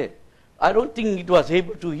menu there, I don't think it was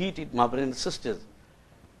able to eat it, my brothers and sisters.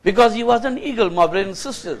 Because he was an eagle, my brothers and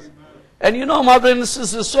sisters. And you know, my brothers and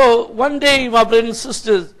sisters, so one day, my brothers and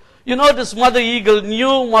sisters, you know, this mother eagle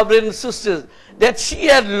knew, my brothers and sisters, that she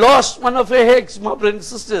had lost one of her eggs, my brothers and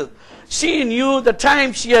sisters. She knew the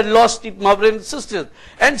time she had lost it, my brothers and sisters.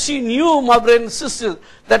 And she knew, my brothers and sisters,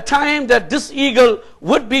 the time that this eagle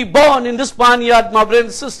would be born in this barnyard, my brothers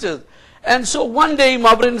and sisters. And so one day,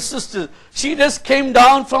 my brothers and sisters, she just came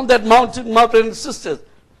down from that mountain, my brothers and sisters.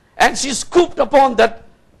 And she scooped upon that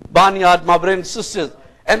barnyard, my brothers and sisters.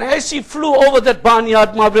 And as she flew over that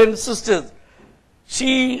barnyard, my brothers and sisters,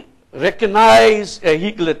 she recognized a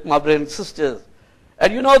eaglet, my brothers and sisters.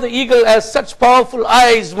 And you know, the eagle has such powerful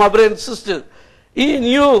eyes, my brothers and sisters. She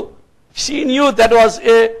knew that was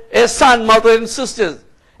a son, my brothers and sisters.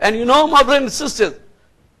 And you know, my brothers and sisters,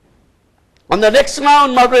 on the next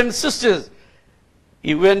round, my brothers and sisters,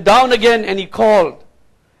 he went down again and he called.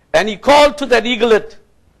 And he called to that eaglet.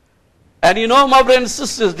 And you know, my brothers and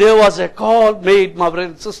sisters, there was a call made, my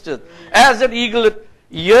brothers and sisters. As that eaglet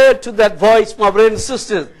heard to that voice, my brothers and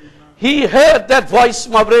sisters, he heard that voice,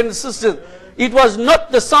 my brothers and sisters. It was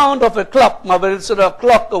not the sound of a clock, my brothers and sisters, or a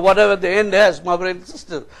clock or whatever the hen has, my brothers and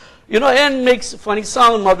sisters. You know, hen makes a funny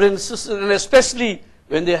sound, my brothers and sisters, and especially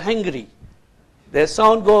when they're hungry. Their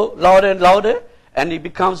sound go louder and louder, and it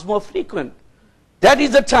becomes more frequent. That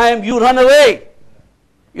is the time you run away.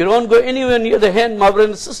 You don't go anywhere near the hen, my brothers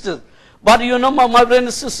and sisters. But you know, my brothers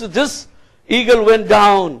and sisters, this eagle went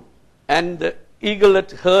down, and the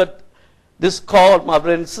eaglet heard this call, my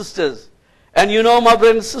brothers and sisters. And you know, my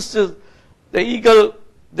brothers and sisters, the eagle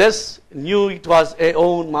just knew it was a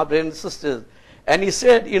own, my brothers and sisters. And he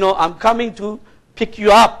said, you know, I'm coming to pick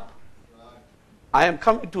you up. I am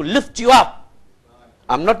coming to lift you up.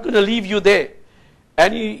 I'm not going to leave you there.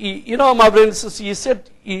 And you know, my brothers and sisters,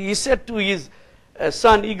 he said to his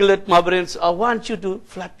son eaglet, my brothers, I want you to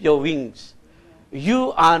flap your wings.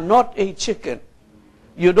 You are not a chicken.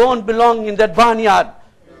 You don't belong in that barnyard.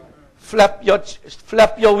 Flap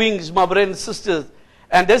your wings, my brothers and sisters.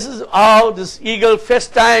 And this is how this eagle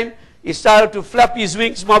first time he started to flap his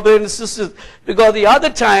wings, my brothers and sisters. Because the other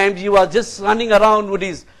times he was just running around with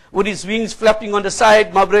his wings flapping on the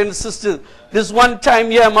side, my brothers and sisters. This one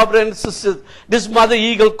time here, my brothers and sisters, this mother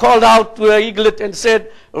eagle called out to her eaglet and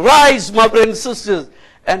said, rise, my brothers and sisters.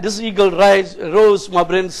 And this eagle rose, my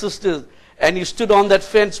brothers and sisters. And he stood on that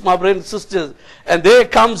fence, my brothers and sisters. And there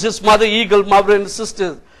comes this mother eagle, my brothers and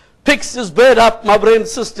sisters. Picks this bird up, my brothers and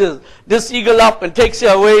sisters. This eagle up and takes her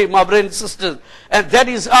away, my brothers and sisters. And that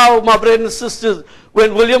is how, my brothers and sisters,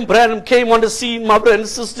 when William Branham came on the scene, my brothers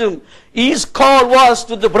and sisters, his call was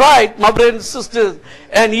to the bride, my brothers and sisters.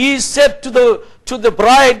 And he said to the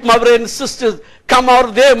bride, my brothers and sisters, come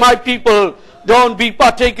out there, my people. Don't be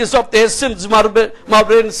partakers of their sins, my brothers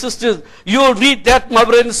and sisters. You'll read that, my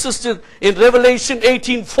brothers and sisters, in Revelation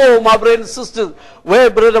 18:4, my brothers and sisters,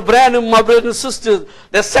 where Brother Branham, my brothers and sisters,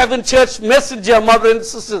 the seventh church messenger, my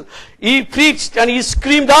brothers and sisters, he preached and he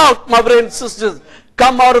screamed out, my brothers and sisters,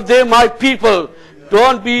 come out of there, my people.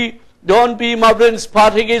 Don't be, my brothers,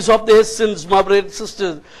 partakers of their sins, my brothers and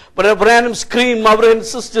sisters. Brother Branham screamed, my brothers and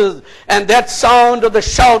sisters, and that sound of the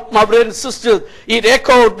shout, my brothers and sisters, it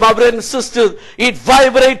echoed, my brothers and sisters, it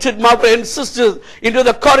vibrated, my brothers and sisters, into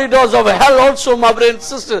the corridors of hell also, my brothers and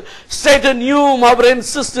sisters. Satan knew, my brothers and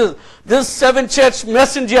sisters, this seventh church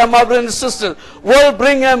messenger, my brothers and sisters, will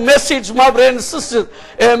bring a message, my brothers and sisters,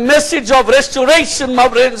 a message of restoration, my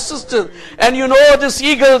brothers and sisters. And you know, this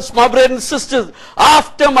eagles, my brothers and sisters,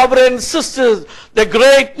 after, my brothers and sisters, the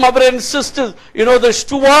great, my brothers and sisters, you know, the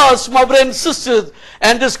 2 hours, my brothers and sisters,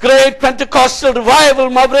 and this great Pentecostal revival,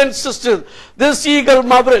 my brothers and sisters, this eagle,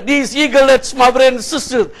 these eaglets, my brothers and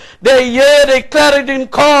sisters, they heard a clarion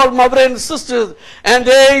call, my brothers and sisters, and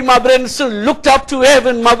they, my brothers and sisters, looked up to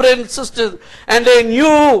heaven, my brothers and sisters, and they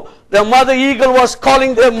knew the mother eagle was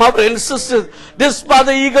calling them, my brothers and sisters. This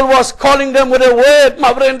mother eagle was calling them with a word,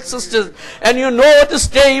 my brothers and sisters. And you know, this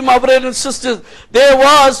day, my brothers and sisters, there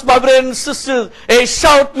was, my brothers and sisters, a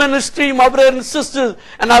shout ministry, my brothers and sisters.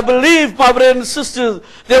 And I believe, my brothers and sisters,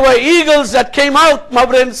 there were eagles that came out, my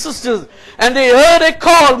brothers and sisters. And they heard a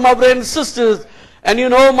call, my brothers and sisters. And you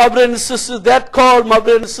know, my brothers and sisters, that call, my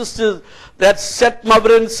brothers and sisters, that set, my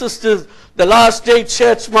brothers and sisters, the last day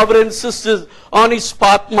church, my brothers and sisters, on his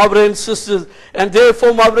path, my brothers and sisters. And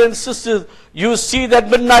therefore, my brothers and sisters, you see that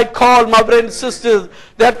midnight call, my brothers and sisters,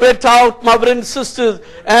 that went out, my brothers and sisters,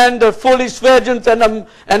 and the foolish virgins and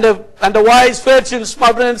the wise virgins,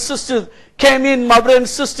 my brothers and sisters, came in, my brothers and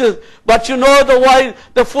sisters. But you know,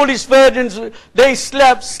 the foolish virgins, they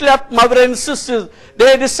slept, my brothers and sisters.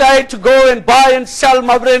 They decided to go and buy and sell,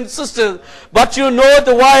 my brothers and sisters. But you know,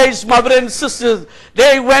 the wise, my brothers and sisters,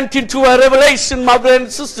 they went into a revelation, my brothers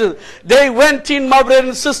and sisters. They went in, my brothers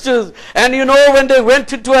and sisters. And you know, when they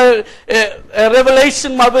went into a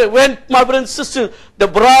revelation, my brothers and sisters, the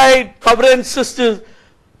bride, my brothers and sisters,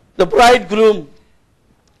 the bridegroom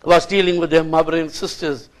was dealing with them, my brothers and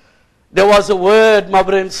sisters. There was a word, my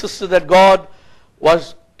brothers and sisters, that God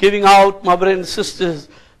was giving out, my brothers and sisters.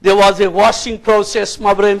 There was a washing process,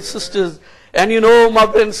 my brothers and sisters. And you know, my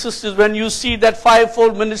brothers and sisters, when you see that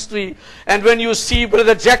fivefold ministry, and when you see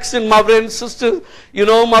Brother Jackson, my brothers and sisters, you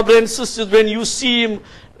know, my brothers and sisters, when you see him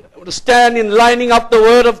stand in lining up the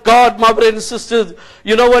word of God, my brothers and sisters.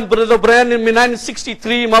 You know, when Brother Branham in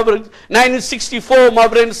 1963, 1964, my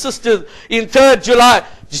brothers and sisters, in 3rd July,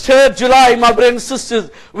 3rd July, my brothers and sisters,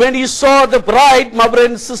 when he saw the bride, my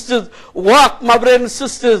brothers and sisters, walk, my brothers and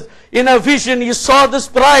sisters, in a vision, he saw this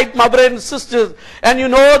bride, my brothers and sisters, and you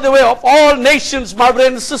know the way of all nations, my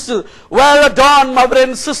brothers and sisters, well adorned, my brothers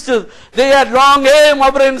and sisters. They had long hair, my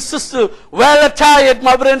brothers and sisters, well attired,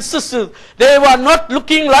 my brothers and sisters. They were not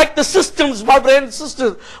looking like the systems, my brothers and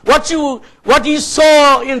sisters. What he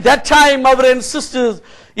saw in that time, my brothers and sisters,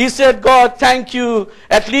 he said, God, thank you.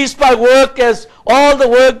 At least my work, as all the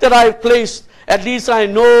work that I've placed, at least I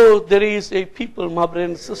know there is a people, my brothers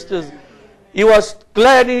and sisters. He was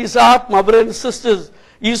glad in his heart, my brothers and sisters.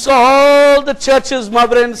 He saw all the churches, my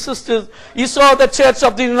brothers and sisters. He saw the church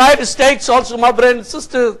of the United States also, my brothers and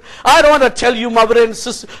sisters. I don't want to tell you, my brothers and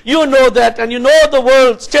sisters. You know that, and you know the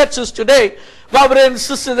world's churches today, my brothers and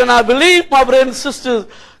sisters. And I believe, my brothers and sisters,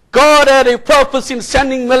 God had a purpose in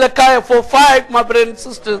sending Malachi 4:5, my brothers and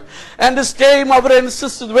sisters. And this day, my brothers and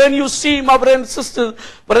sisters, when you see, my brothers and sisters,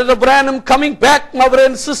 Brother Branham coming back, my brothers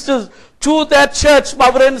and sisters, to that church,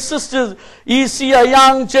 my brothers and sisters, you see a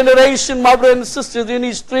young generation, my brothers and sisters, in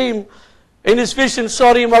his dream, in his vision,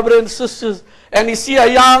 sorry, my brothers and sisters. And you see a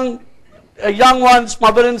young ones,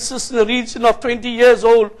 my brothers and sisters, in the region of 20 years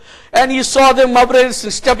old. And he saw them, my brothers and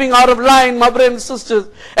sisters, stepping out of line, my brothers and sisters.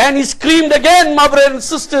 And he screamed again, my brothers and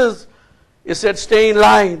sisters. He said, stay in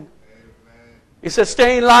line. He said,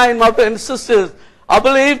 stay in line, my brothers and sisters. I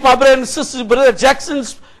believe, my brothers and sisters, Brother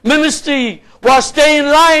Jackson's ministry was stay in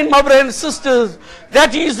line, my brothers and sisters.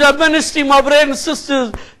 That is the ministry, my brothers and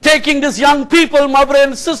sisters, taking these young people, my brothers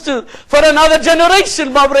and sisters, for another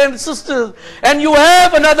generation, my brothers and sisters. And you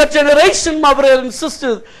have another generation, my brothers and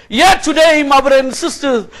sisters. Yet today, my brothers and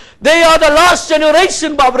sisters, they are the last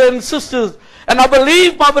generation, my brothers and sisters. And I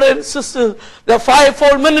believe, my brothers and sisters, the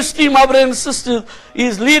fivefold ministry, my brothers and sisters,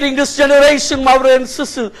 is leading this generation, my brothers and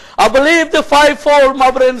sisters. I believe the fivefold,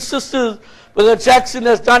 my brothers and sisters, Brother Jackson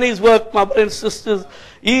has done his work, my brothers and sisters.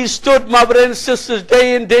 He stood, my brothers and sisters,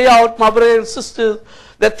 day in, day out, my brothers and sisters.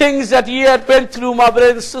 The things that he had went through, my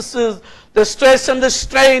brothers and sisters, the stress and the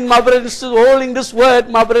strain, my brothers and sisters, holding this word,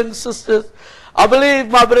 my brothers and sisters. I believe,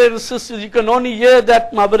 my brothers and sisters, you can only hear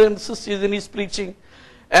that, my brothers and sisters, in his preaching.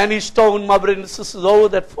 And his tone, my brothers and sisters, over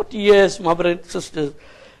that 40 years, my brothers and sisters.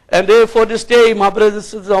 And therefore this day, my brothers and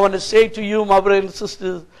sisters, I want to say to you, my brothers and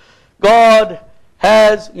sisters, God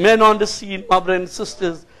has men on the scene, my brothers and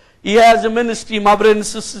sisters. He has a ministry, my brothers and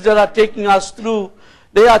sisters, that are taking us through.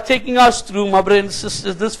 They are taking us through, my brothers and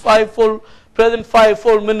sisters. This present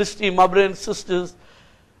fivefold ministry, my brothers and sisters,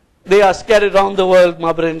 they are scattered around the world,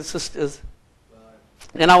 my brothers and sisters.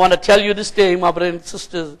 And I want to tell you this day, my brothers and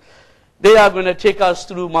sisters, they are going to take us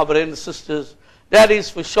through, my brothers and sisters. That is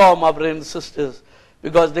for sure, my brothers and sisters,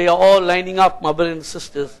 because they are all lining up, my brothers and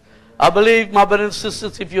sisters. I believe, my brothers and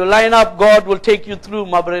sisters, if you line up, God will take you through,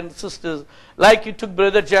 my brothers and sisters. Like He took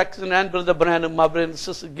Brother Jackson and Brother Branham, my brothers and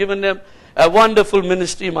sisters, giving them a wonderful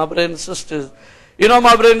ministry, my brothers and sisters. You know,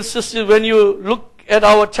 my brothers and sisters, when you look at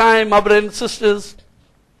our time, my brothers and sisters,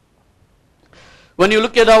 when you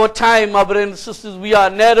look at our time, my brothers and sisters, we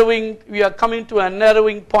are coming to a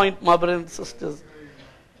narrowing point, my brothers and sisters.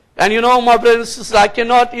 And you know, my brothers and sisters, I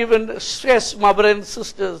cannot even stress, my brothers and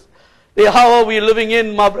sisters, the hour we are living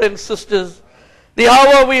in, my brothers and sisters. The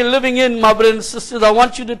hour we are living in, my brothers and sisters. I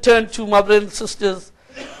want you to turn to, my brothers and sisters,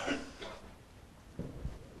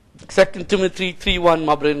 2 Timothy 3:1,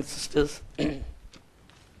 my brothers and sisters.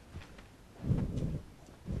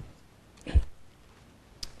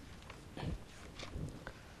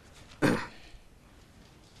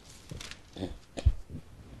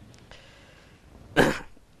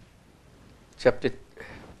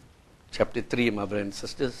 Chapter 3, my brothers and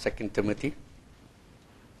sisters, 2 Timothy.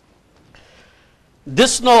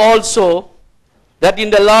 This know also, that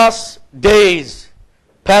in the last days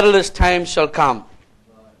perilous times shall come.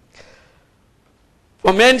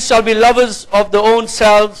 For men shall be lovers of their own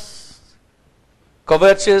selves,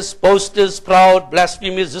 covetous, boasters, proud,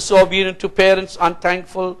 blasphemous, disobedient to parents,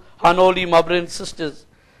 unthankful, unholy, my brothers and sisters.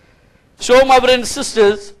 So, my brothers and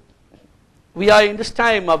sisters, we are in this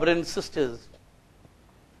time, my brothers and sisters.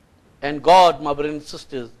 And God, my brothers and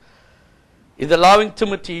sisters, is allowing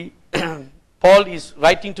Timothy, Paul is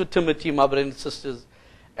writing to Timothy, my brothers and sisters,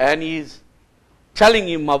 and he is telling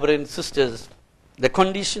him, my brothers and sisters, the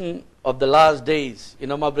condition of the last days, you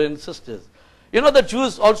know, my brothers and sisters. You know, the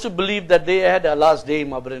Jews also believed that they had a last day,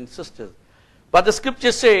 my brothers and sisters. But the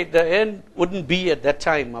scriptures say the end wouldn't be at that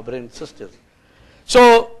time, my brothers and sisters.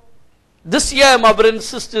 So, this year, my brothers and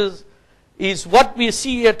sisters, is what we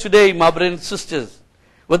see here today, my brothers and sisters.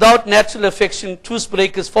 Without natural affection, truth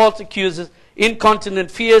breakers, false accusers, incontinent,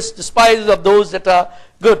 fierce, despisers of those that are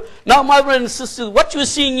good. Now, my brothers and sisters, what you're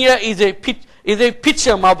seeing here is is a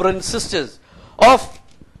picture, my brothers and sisters, of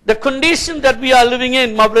the condition that we are living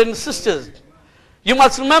in, my brothers and sisters. You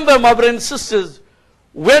must remember, my brothers and sisters,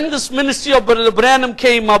 when this ministry of Brother Branham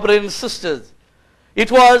came, my brothers and sisters,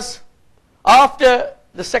 it was after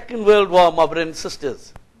the Second World War, my brothers and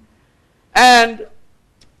sisters. And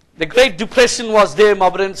the Great Depression was there, my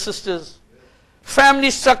brothers and sisters.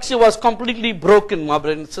 Family structure was completely broken, my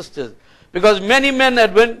brothers and sisters. Because many men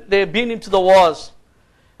they'd been into the wars.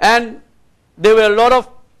 And there were a lot of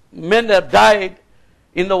men that died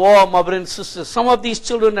in the war, my brothers and sisters. Some of these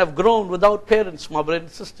children have grown without parents, my brothers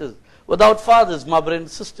and sisters. Without fathers, my brothers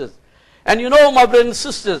and sisters. And you know, my brothers and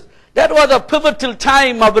sisters, that was a pivotal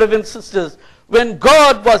time, my brothers and sisters, when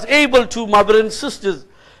God was able to, my brothers and sisters,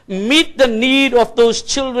 meet the need of those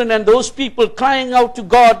children and those people crying out to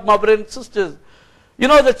God, my brothers and sisters. You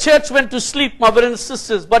know, the church went to sleep, my brothers and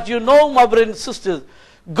sisters, but you know, my brothers and sisters,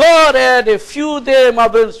 God had a few there, my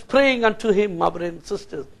brothers, praying unto Him, my brothers and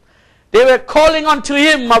sisters. They were calling unto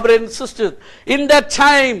Him, my brothers and sisters, in that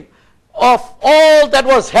time of all that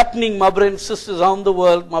was happening, my brothers and sisters, around the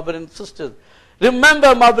world, my brothers and sisters.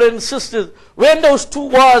 Remember, my brothers and sisters, when those two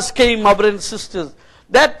wars came, my brothers and sisters,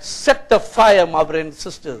 that set the fire, my brothers and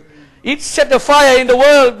sisters. It set a fire in the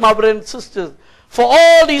world, my brothers and sisters, for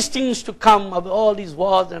all these things to come, all these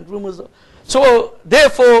wars and rumors. So,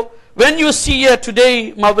 therefore, when you see here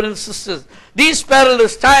today, my brothers and sisters, these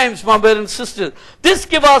perilous times, my brothers and sisters, this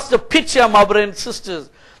gives us the picture, my brothers and sisters,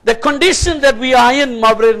 the condition that we are in,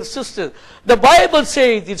 my brothers and sisters. The Bible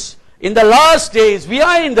says it's in the last days, we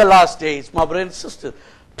are in the last days, my brothers and sisters.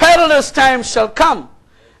 Perilous times shall come.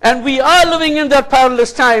 And we are living in that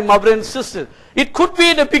perilous time, my brothers and sisters. It could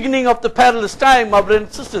be the beginning of the perilous time, my brothers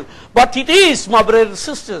and sisters. But it is, my brothers and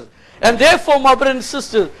sisters. And therefore, my brothers and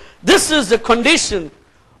sisters, this is the condition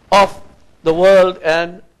of the world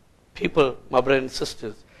and people, my brothers and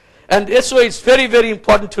sisters. And so it's very, very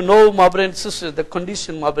important to know, my brothers and sisters, the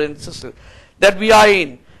condition, my brothers and sisters, that we are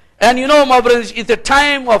in. And you know, my brothers, it's a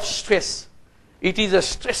time of stress. It is a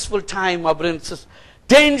stressful time, my brothers and sisters.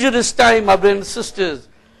 Dangerous time, my brothers and sisters.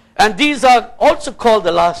 And these are also called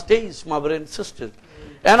the last days, my brothers and sisters.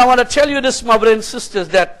 And I want to tell you this, my brothers and sisters,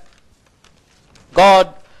 that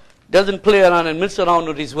God doesn't play around and mess around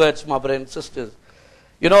with His words, my brothers and sisters.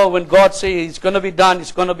 You know, when God says it's going to be done,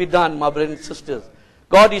 it's going to be done, my brothers and sisters.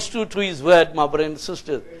 God is true to His word, my brothers and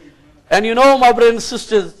sisters. And you know, my brothers and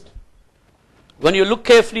sisters, when you look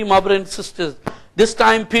carefully, my brothers and sisters, this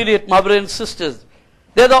time period, my brothers and sisters,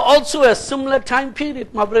 there are also a similar time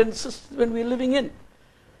period, my brothers and sisters, when we're living in.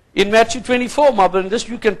 In Matthew 24, my brothers, this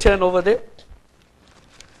you can turn over there.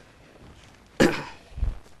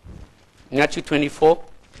 Matthew 24.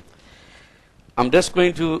 I'm just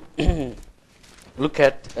going to look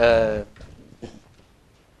at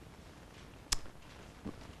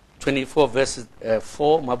 24 verses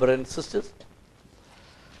 4, my brothers and sisters.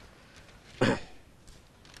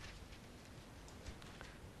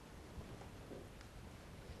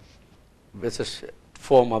 Verses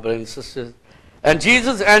 4, my brothers and sisters. And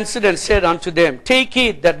Jesus answered and said unto them, take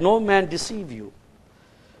heed that no man deceive you.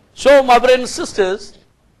 So, my brothers and sisters,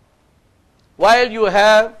 while you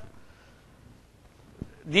have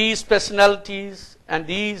these personalities and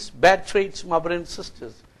these bad traits, my brothers and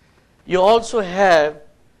sisters, you also have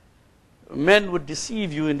men who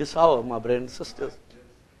deceive you in this hour, my brothers and sisters.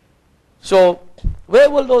 So, where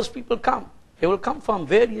will those people come? They will come from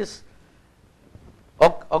various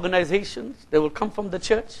organizations. They will come from the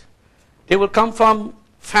church. They will come from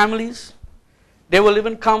families. They will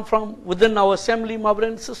even come from within our assembly, my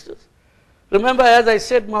brothers and sisters. Remember, as I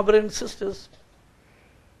said, my brothers and sisters,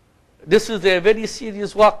 this is a very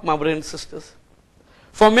serious work, my brothers and sisters.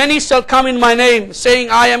 For many shall come in my name, saying,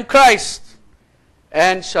 I am Christ,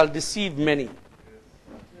 and shall deceive many.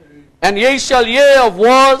 And ye shall hear of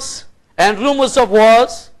wars and rumors of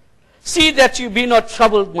wars. See that you be not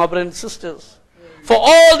troubled, my brothers and sisters. For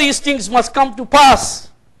all these things must come to pass,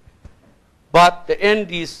 but the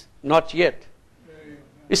end is not yet.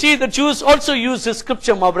 You see, the Jews also used this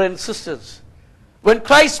scripture, my brothers and sisters. When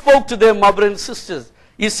Christ spoke to them, my brothers and sisters,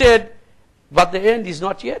 He said, but the end is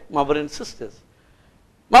not yet, my brothers and sisters.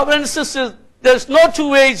 My brothers and sisters, there's no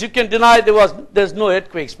two ways you can deny there's no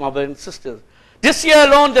earthquakes, my brothers and sisters. This year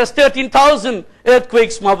alone, there's 13,000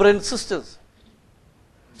 earthquakes, my brothers and sisters.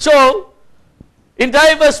 So, in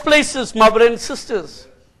diverse places, my brothers and sisters.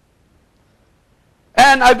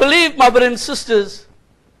 And I believe, my brothers and sisters,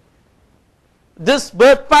 this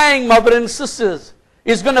birth pang, my brothers and sisters,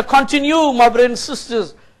 is going to continue, my brothers and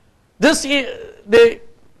sisters.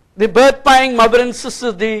 The birth pang, my brothers and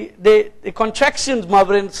sisters, the contractions, my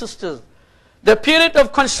brothers and sisters. The period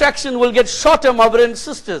of contraction will get shorter, my brothers and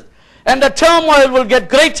sisters. and the turmoil will get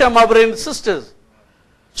greater, my brothers and sisters.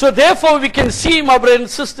 So therefore we can see, my brothers and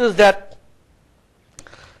sisters, that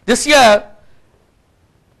this year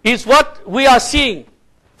is what we are seeing.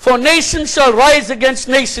 For nation shall rise against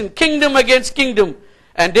nation, kingdom against kingdom,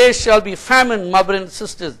 and there shall be famine, my brothers and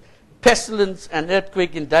sisters, pestilence and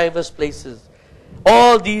earthquake in diverse places.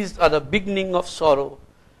 All these are the beginning of sorrow.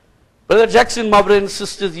 Brother Jackson, my brothers and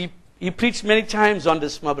sisters, he preached many times on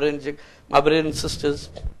this, my brothers and sisters.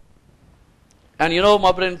 And you know,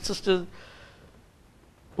 my brothers and sisters,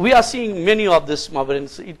 we are seeing many of this, my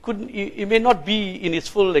brothers and sisters. It may not be in its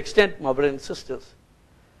full extent, my brothers and sisters.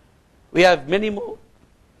 We have many more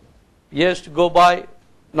years to go by.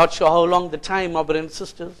 Not sure how long the time, my brothers and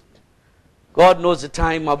sisters. God knows the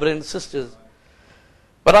time, my brothers and sisters.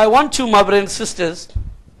 But I want to, my brothers and sisters,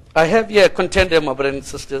 I have here a contender, my brothers and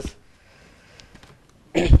sisters.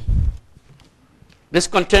 This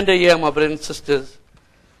contender here, my brothers and sisters,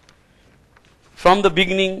 from the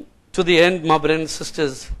beginning to the end, my brothers and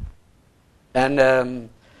sisters. And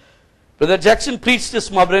Brother Jackson preached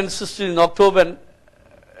this, my brothers and sisters, in October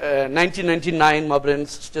 1999, my brothers and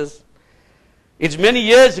sisters. It's many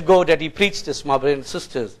years ago that he preached this, my brothers and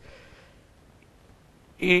sisters.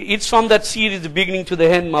 It's from that series, the beginning to the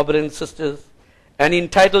end, my brothers and sisters. And he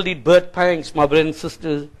entitled it, Birth Pangs, my brothers and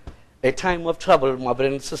sisters, a time of trouble, my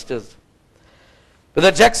brothers and sisters.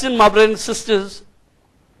 Brother Jackson, my brothers and sisters,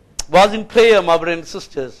 was in prayer, my brothers and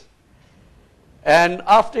sisters. And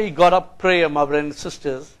after he got up prayer, my brothers and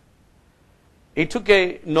sisters, he took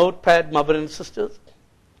a notepad, my brothers and sisters,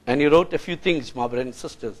 and he wrote a few things, my brothers and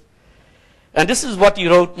sisters. And this is what he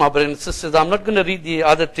wrote, my brothers and sisters. I'm not going to read the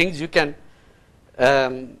other things. You can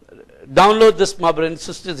download this, my brothers and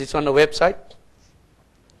sisters. It's on the website.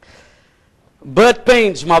 Birth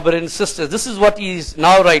pains, my brothers and sisters. This is what he is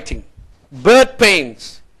now writing. Birth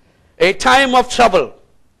pains, a time of trouble.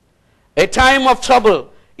 A time of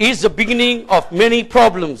trouble is the beginning of many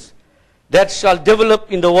problems that shall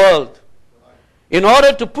develop in the world. In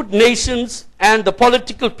order to put nations and the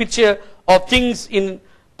political picture of things in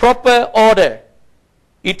proper order,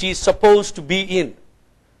 it is supposed to be in,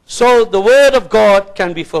 so the word of God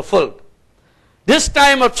can be fulfilled. This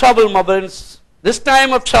time of trouble, my brothers, this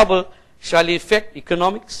time of trouble shall affect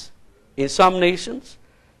economics in some nations,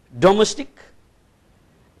 domestic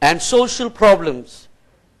and social problems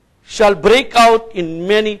shall break out in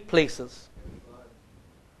many places.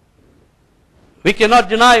 We cannot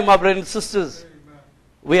deny, my brothers and sisters,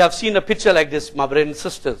 we have seen a picture like this, my brothers and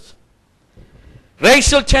sisters.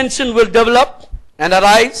 Racial tension will develop and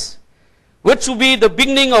arise, which will be the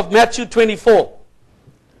beginning of Matthew 24.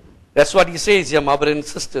 That's what he says here, my brothers and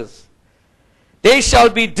sisters. There shall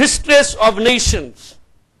be distress of nations.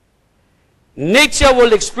 Nature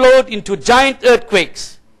will explode into giant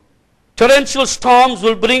earthquakes. Torrential storms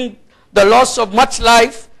will bring the loss of much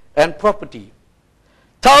life and property.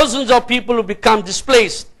 Thousands of people will become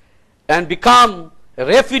displaced and become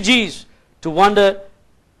refugees to wander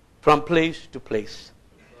from place to place.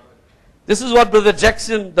 This is what Brother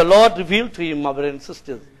Jackson, the Lord revealed to him, my brothers and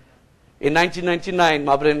sisters, in 1999,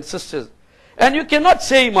 my brothers and sisters. And you cannot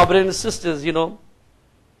say, my brothers and sisters, you know,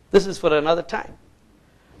 this is for another time.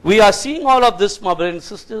 We are seeing all of this, my brothers and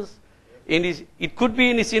sisters. It could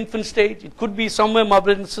be in his infant stage. It could be somewhere, my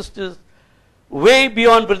brothers and sisters, way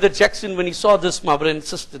beyond Brother Jackson when he saw this, my brothers and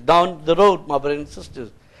sisters, down the road, my brothers and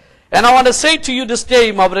sisters. And I want to say to you this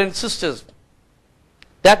day, my brothers and sisters,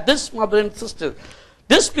 that this, my brothers and sisters,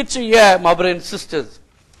 this picture here, my brothers and sisters,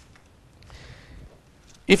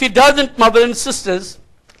 if it doesn't, my brothers and sisters,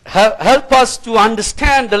 help us to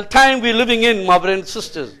understand the time we're living in, my brothers and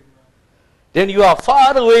sisters, then you are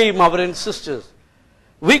far away, my brothers and sisters.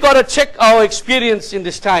 We got to check our experience in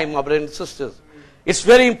this time, my brothers and sisters. It's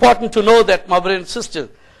very important to know that, my brothers and sisters.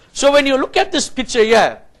 So when you look at this picture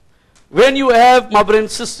here, when you have, my brothers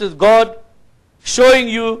and sisters, God showing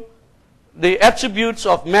you the attributes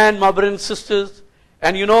of man, my brothers and sisters,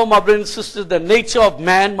 and you know, my brothers and sisters, the nature of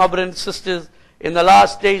man, my brothers and sisters, in the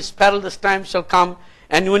last days, perilous times shall come.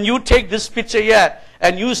 And when you take this picture here,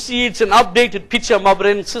 and you see it's an updated picture, my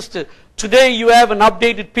brothers and sisters, today you have an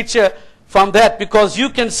updated picture from that, because you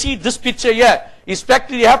can see this picture here is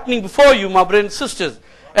practically happening before you, my brothers and sisters.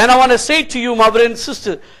 And I want to say to you, my brothers and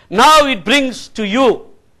sisters, now it brings to you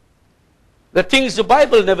the things the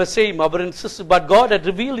Bible never say, my brothers and sisters, but God had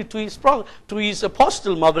revealed it to his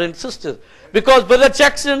apostle, my brothers and sisters. Because Brother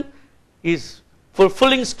Jackson is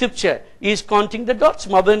fulfilling scripture. He is counting the dots,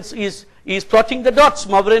 my brothers, he is plotting the dots,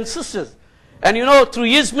 my brothers and sisters. And you know, through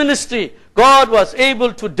his ministry, God was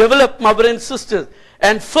able to develop, my brothers and sisters,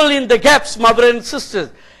 and fill in the gaps, my brothers and sisters.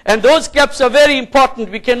 And those gaps are very important.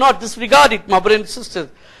 We cannot disregard it, my brothers and sisters.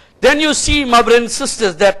 then you see, my brothers and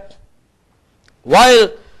sisters, that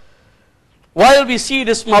while we see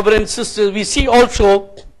this, my brothers and sisters, we see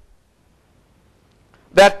also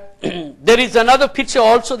that there is another picture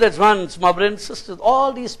also that runs, my brothers and sisters.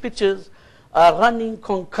 All these pictures are running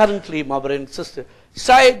concurrently, my brothers and sisters.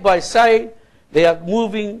 Side by side, they are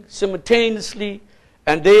moving simultaneously,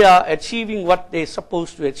 and they are achieving what they're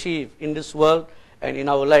supposed to achieve in this world and in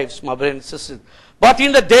our lives, my brothers and sisters. But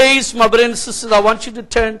in the days, my brothers and sisters, I want you to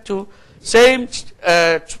turn to same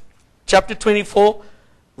chapter 24,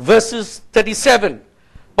 verses 37.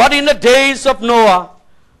 But in the days of Noah,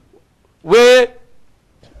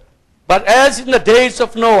 but as in the days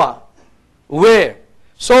of Noah,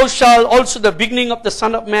 so shall also the beginning of the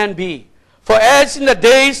Son of Man be. For as in the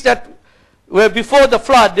days that were before the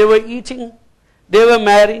flood, they were eating, they were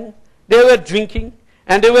marrying, they were drinking,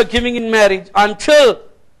 and they were giving in marriage until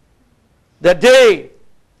the day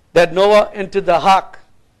that Noah entered the ark.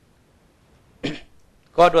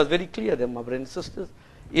 God was very clear there, my brothers and sisters.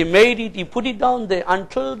 He made it, he put it down there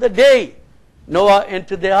until the day Noah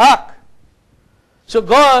entered the ark. So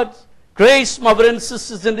God's grace, my brothers and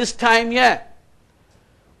sisters, in this time here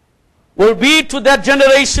will be to that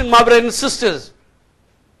generation, my brothers and sisters.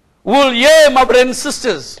 Will ye, my brothers and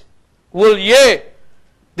sisters, will ye,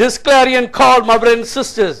 this clarion call, my brothers and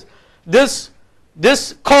sisters, this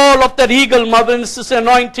call of that eagle, my brothers and sisters,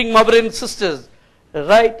 anointing, my brothers and sisters,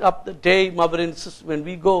 right up the day, my brothers and sisters, when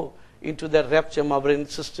we go into that rapture, my brothers and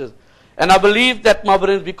sisters. And I believe that, my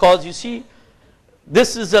brothers, because you see,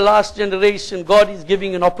 this is the last generation. God is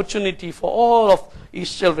giving an opportunity for all of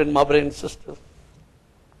His children, my brothers and sisters.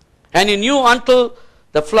 And He knew until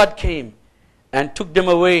the flood came and took them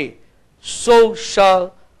away, so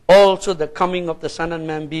shall also the coming of the Son of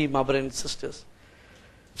Man be, my brothers and sisters.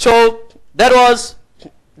 So that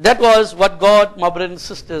was what God, my brothers and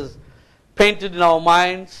sisters, painted in our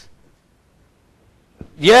minds.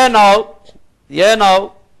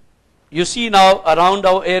 Now, you see now around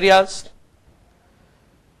our areas,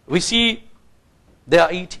 we see they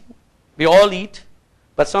are eating. We all eat.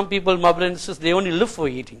 But some people, my brothers and sisters, they only live for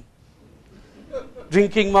eating.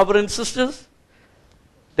 Drinking, my brothers and sisters.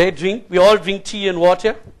 They drink. We all drink tea and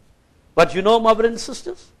water. But you know, my brothers and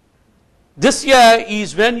sisters, this year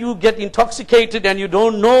is when you get intoxicated and you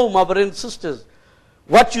don't know, my brothers and sisters,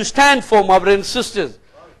 what you stand for, my brothers and sisters.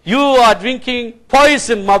 You are drinking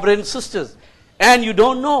poison, my brothers and sisters, and you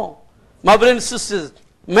don't know, my brothers and sisters.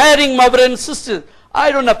 Marrying, my brothers and sisters.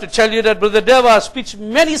 I don't have to tell you that Brother Deva has preached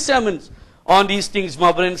many sermons on these things,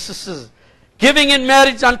 my brothers and sisters. Giving in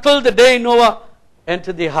marriage until the day Noah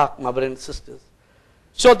entered the ark, my brothers and sisters.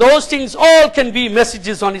 So those things all can be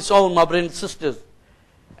messages on its own, my brothers and sisters.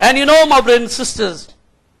 And you know, my brothers and sisters,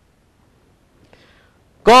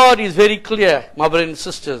 God is very clear, my brothers and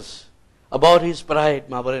sisters, about His bride,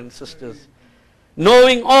 my brothers and sisters.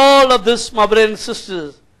 Knowing all of this, my brothers and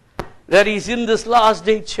sisters, that He's in this last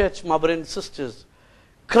day church, my brothers and sisters,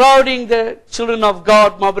 crowding the children of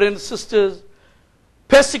God, my brothers and sisters,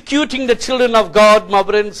 persecuting the children of God, my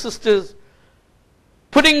brothers and sisters,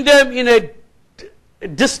 putting them in a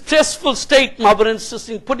distressful state, my brothers and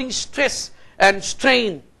sisters, putting stress and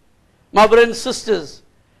strain, my brothers and sisters.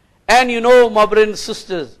 And you know, my brothers and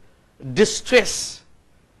sisters, distress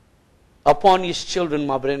upon His children,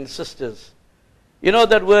 my brothers and sisters. You know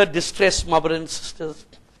that word distress, my brothers and sisters,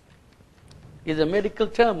 is a medical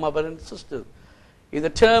term, my brothers and sisters. It's a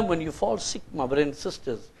term when you fall sick, my brothers and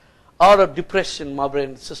sisters, out of depression, my brothers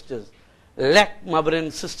and sisters, lack, my brothers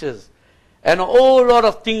and sisters, and a whole lot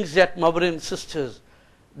of things that, my brothers and sisters,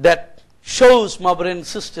 that shows, my brothers and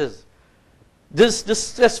sisters, this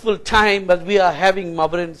distressful time that we are having, my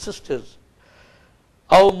brothers and sisters.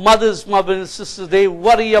 Our mothers, my brothers and sisters, they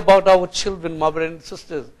worry about our children, my brothers and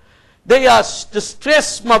sisters. They are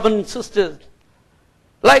distressed, my brothers and sisters.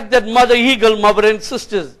 Like that mother eagle, my brothers and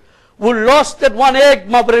sisters, who lost that one egg,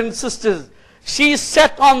 my brothers and sisters. She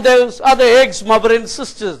sat on those other eggs, my brothers and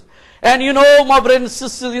sisters. And you know, my brothers and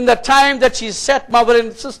sisters, in the time that she sat, my brothers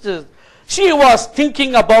and sisters, she was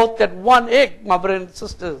thinking about that one egg, my brothers and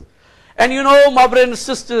sisters. And you know, my brothers and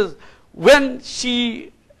sisters, when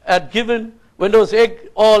she had given, when those eggs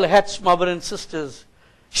all hatched, my brothers and sisters,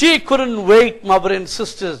 she couldn't wait, my brothers and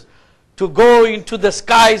sisters, to go into the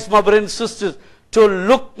skies, my brothers and sisters, to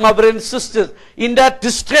look, my brothers and sisters, in that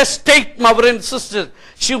distressed state, my brothers and sisters.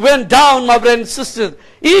 She went down, my brothers and sisters.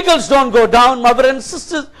 Eagles don't go down, my brothers and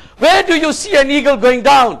sisters. Where do you see an eagle going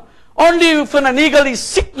down? Only if an eagle is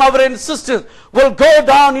sick, my brothers and sisters, will go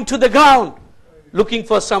down into the ground, looking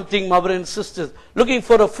for something, my brothers and sisters, looking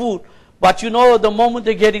for a food. But you know, the moment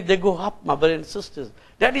they get it, they go up, my brothers and sisters.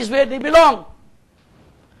 That is where they belong.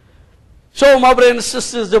 So, my brothers and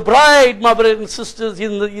sisters, the bride, my brothers and sisters,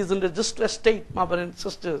 is in a distressed state, my brothers and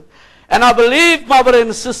sisters. And I believe, my brothers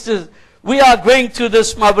and sisters, we are going through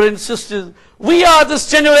this, my brothers and sisters. We are this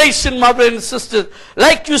generation, my brothers and sisters.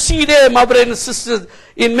 Like you see there, my brothers and sisters,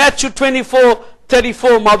 in Matthew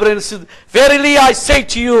 24:34, my brothers and sisters. Verily I say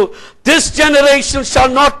to you, this generation shall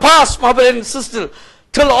not pass, my brothers and sisters,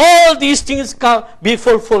 till all these things be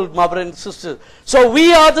fulfilled, my brothers and sisters. So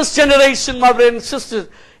we are this generation, my brothers and sisters.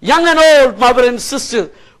 Young and old, my brothers and sisters.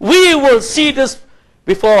 We will see this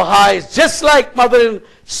before our eyes. Just like my brother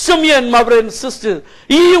Simeon, my brothers and sisters.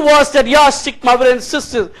 He was that yardstick, my brothers and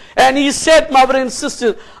sisters. And he said, my brothers and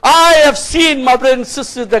sisters, I have seen, my brothers and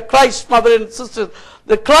sisters, the Christ, my brothers and sisters.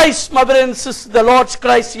 The Christ, my brothers and sisters, the Lord's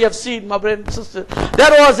Christ you have seen, my brothers and sisters.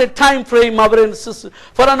 That was a time frame, my brothers and sisters.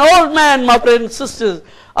 For an old man, my brothers and sisters,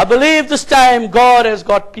 I believe this time God has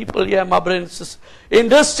got people here, my brothers and sisters. In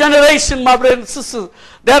this generation, my brothers and sisters,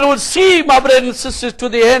 that will see, my brothers and sisters, to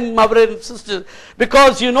the end, my brothers and sisters.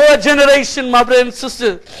 Because you know a generation, my brothers and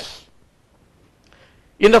sisters.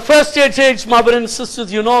 In the first age, my brothers and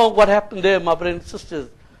sisters, you know what happened there, my brothers and sisters.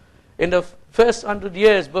 In the first 100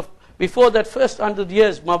 years, before that first 100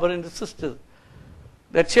 years, my brothers and sisters,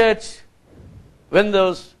 the church, when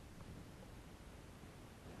those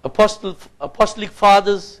apostolic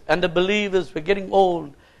fathers and the believers were getting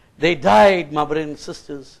old, they died, my brothers and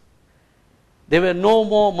sisters. There were no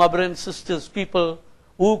more, my brothers and sisters, people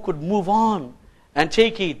who could move on and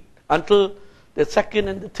take it until the second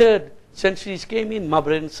and the third centuries came in, my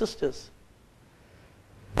brothers and sisters.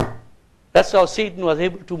 That's how Satan was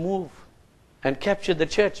able to move and capture the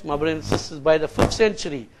church, my brothers and sisters. By the 5th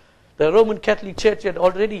century, the Roman Catholic Church had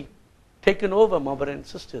already taken over, my brothers and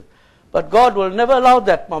sisters. But God will never allow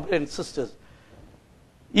that, my brothers and sisters.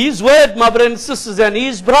 His word, my brothers and sisters, and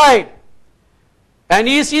His bride, and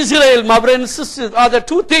His Israel, my brothers and sisters, are the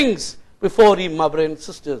two things before Him, my brothers and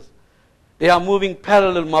sisters. They are moving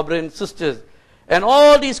parallel, my brothers and sisters. And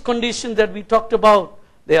all these conditions that we talked about,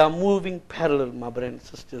 they are moving parallel, my brothers and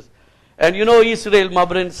sisters. And you know Israel, my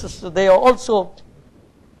brothers and sisters, they are also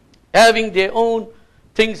having their own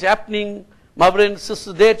things happening, my brothers and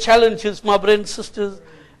sisters, their challenges, my brothers and sisters.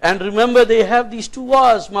 And remember, they have these two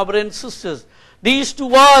wars, my brothers and sisters. These two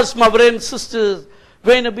wars, my brothers and sisters,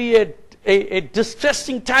 going to be a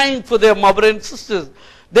distressing time for them, my brothers and sisters.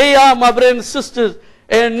 They are, my brothers and sisters,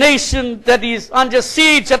 a nation that is under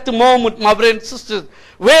siege at the moment, my brothers and sisters,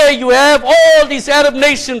 where you have all these Arab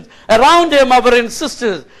nations around them, my brothers and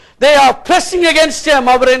sisters. They are pressing against them,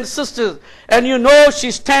 my brothers and sisters. And you know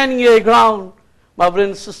she's standing her ground. My brothers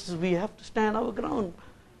and sisters, we have to stand our ground.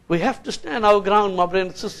 We have to stand our ground, my brothers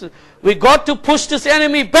and sisters. We got to push this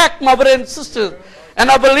enemy back, my brothers and sisters.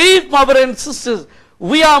 And I believe, my brothers and sisters,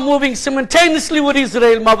 we are moving simultaneously with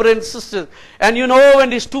Israel, my brothers and sisters. And you know, when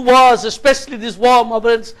these two wars, especially this war, my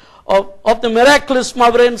brothers, of the miraculous, my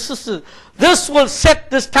brothers and sisters, this will set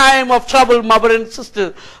this time of trouble, my brothers and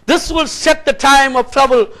sisters. This will set the time of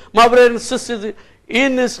trouble, my brothers and sisters,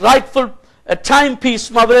 in this rightful timepiece,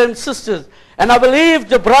 my brothers and sisters. And I believe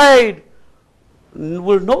the bride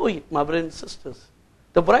will know it, my brothers and sisters.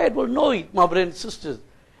 The bride will know it, my brothers and sisters.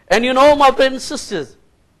 And you know, my brothers and sisters,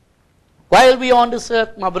 while we are on this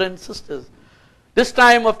earth, my brothers and sisters, this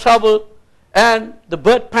time of trouble and the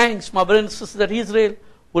birth pangs, my brothers and sisters, that Israel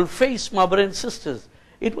will face, my brothers and sisters,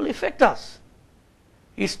 it will affect us.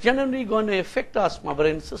 It's generally going to affect us, my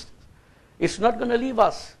brothers and sisters. It's not going to leave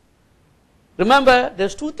us. Remember,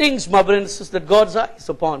 there's two things, my brothers and sisters, that God's eye is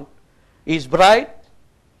upon. His bride,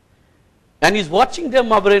 and He's watching them,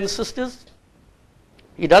 my brothers and sisters.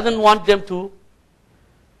 He doesn't want them to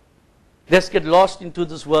just get lost into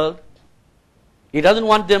this world. He doesn't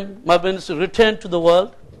want them, my brothers, to return to the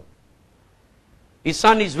world. His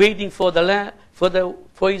son is waiting for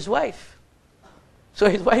his wife. So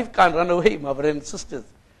his wife can't run away, my brothers and sisters.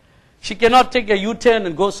 She cannot take a U-turn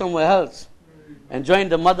and go somewhere else and join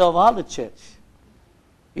the mother of all the church.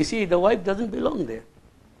 You see, the wife doesn't belong there.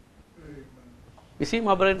 You see,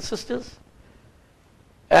 my brothers and sisters?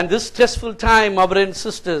 And this stressful time, my brothers and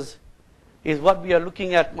sisters, is what we are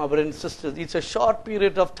looking at, my brothers and sisters. It's a short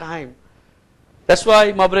period of time. That's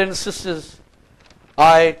why, my brothers and sisters,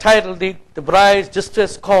 I titled it, The Bride's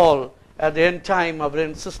Distress Call at the End Time, my brothers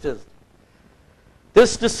and sisters.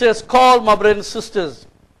 This distress call, my brothers and sisters,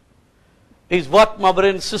 is what, my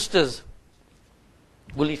brothers and sisters,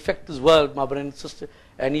 will affect this world, my brothers and sisters,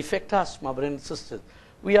 and affect us, my brothers and sisters.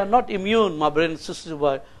 We are not immune, my brothers and sisters,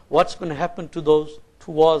 by what's going to happen to those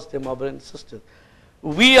towards them, my brothers and sisters.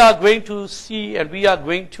 We are going to see and we are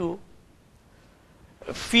going to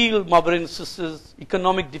feel, my brothers and sisters,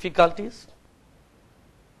 economic difficulties.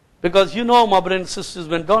 Because you know, my brothers and sisters,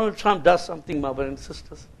 when Donald Trump does something, my brothers and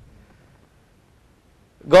sisters,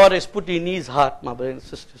 God has put in his heart, my brothers and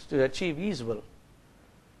sisters, to achieve his will.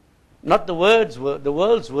 Not the world's will,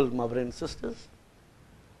 my brothers and sisters.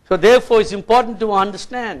 So therefore, it's important to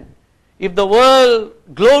understand, if the world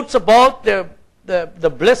gloats about the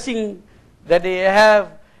blessing that they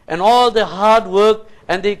have and all the hard work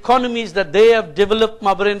and the economies that they have developed,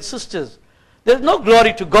 my brothers and sisters, there's no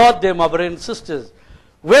glory to God there, my brothers and sisters.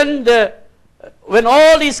 When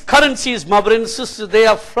all these currencies, my brothers and sisters, they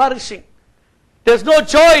are flourishing, there's no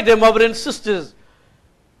joy there, my brothers and sisters.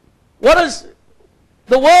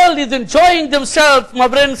 The world is enjoying themselves, my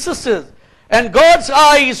brothers and sisters. And God's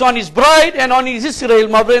eye is on his bride and on his Israel,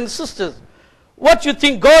 my brothers and sisters. What you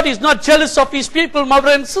think, God is not jealous of his people, my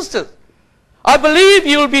brothers and sisters? I believe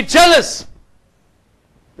he will be jealous.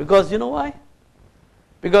 Because you know why?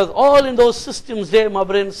 Because all in those systems there, my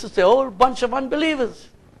brothers and sisters, a whole bunch of unbelievers.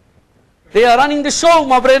 They are running the show,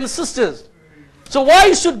 my brothers and sisters. So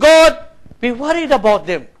why should God be worried about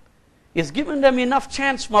them? He's given them enough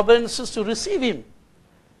chance, my brothers and sisters, to receive him.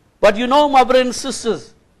 But you know, my brothers and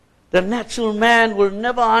sisters, the natural man will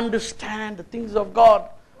never understand the things of God.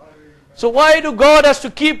 So why do God has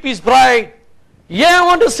to keep his bride? Yeah,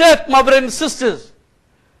 on the earth, my brothers and sisters.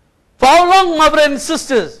 For how long, my brothers and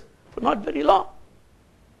sisters? For not very long.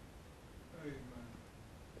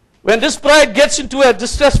 When this bride gets into a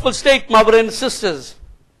distressful state, my brothers and sisters,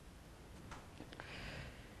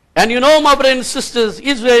 and you know, my brothers and sisters,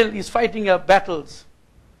 Israel is fighting battles.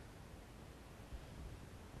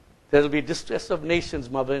 There will be distress of nations,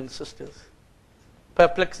 my brothers and sisters.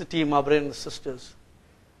 Perplexity, my brothers and sisters.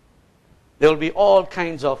 There will be all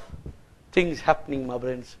kinds of things happening, my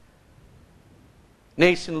brothers.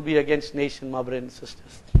 Nation will be against nation, my brothers and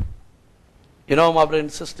sisters. You know, my brothers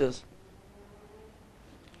and sisters,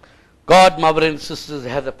 God, my brothers and sisters,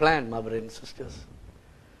 has a plan, my brothers and sisters.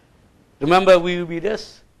 Remember, we will be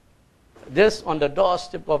this on the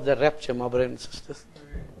doorstep of the rapture, my brothers and sisters.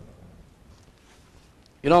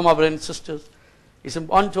 You know, my brothers and sisters, it's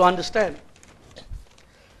important to understand.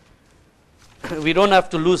 We don't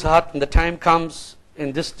have to lose heart when the time comes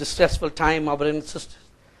in this distressful time, my brothers and sisters.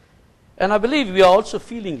 And I believe we are also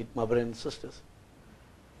feeling it, my brothers and sisters.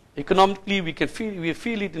 Economically, we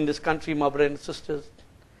feel it in this country, my brothers and sisters.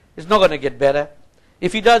 It's not going to get better.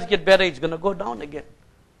 If it does get better, it's going to go down again.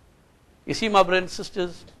 You see, my brothers and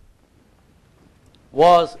sisters,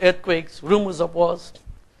 wars, earthquakes, rumors of wars.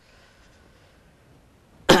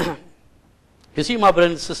 You see, my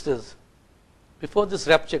brothers and sisters, before this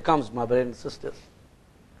rapture comes, my brothers and sisters,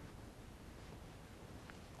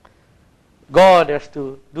 God has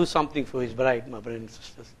to do something for his bride, my brothers and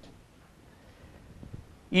sisters.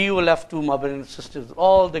 He will have to, my brothers and sisters,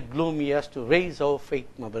 all the gloom, he has to raise our faith,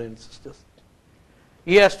 my brothers and sisters.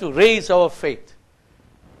 He has to raise our faith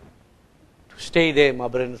to stay there, my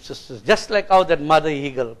brothers and sisters. Just like how that mother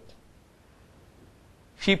eagle,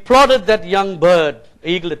 she plotted that young bird,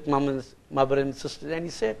 eaglet, my brothers and sisters, and he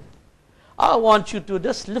said, I want you to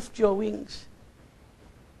just lift your wings.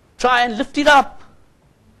 Try and lift it up.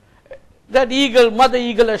 That eagle, mother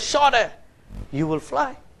eagle, has shot her. You will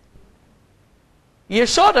fly. He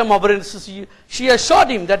has shot her, my brothers and sisters. She has shot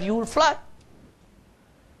him that you will fly.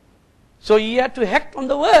 So he had to act on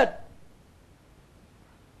the word.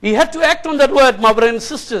 He had to act on that word, my brothers and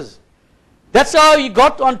sisters. That's how he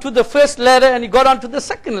got onto the first ladder and he got onto the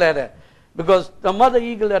second ladder. Because the mother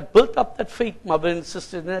eagle had built up that faith, my brothers and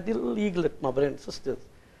sisters, and that little eaglet, my brothers and sisters.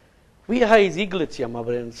 We are his eaglets here, my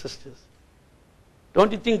brothers and sisters. Don't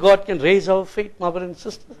you think God can raise our faith, my brothers and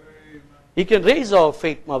sisters? He can raise our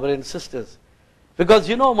faith, my brothers and sisters. Because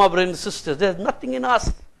you know, my brothers and sisters, there's nothing in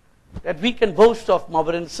us that we can boast of, my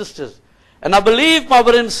brothers and sisters. And I believe, my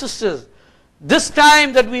brothers and sisters, this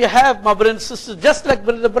time that we have, my brothers and sisters, just like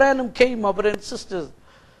Brother Branham came, my brothers and sisters,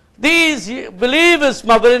 these believers,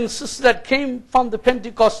 my brothers and sisters, that came from the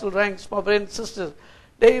Pentecostal ranks, my brothers and sisters,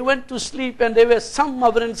 they went to sleep and there were some,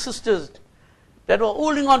 my brothers and sisters, that were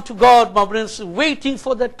holding on to God, my brothers and sisters, waiting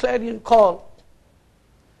for that clarion call.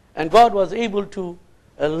 And God was able to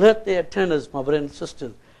alert their tenors, my brothers and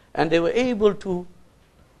sisters, and they were able to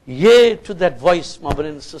hear to that voice, my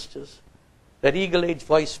brothers and sisters, that eagle-age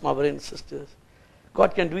voice, my brothers and sisters.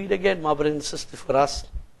 God can do it again, my brothers and sisters, for us.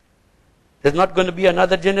 There's not going to be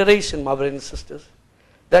another generation, my brothers and sisters.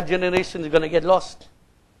 That generation is going to get lost.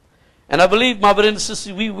 And I believe, my brothers and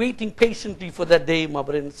sisters, we're waiting patiently for that day, my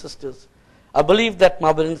brothers and sisters. I believe that,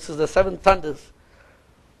 my brothers and sisters, the seven thunders,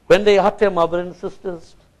 when they utter, my brothers and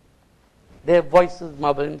sisters, their voices,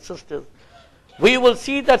 my brothers and sisters, we will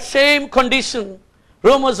see that same condition,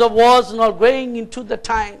 rumors of wars and all going into the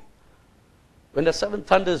time when the seven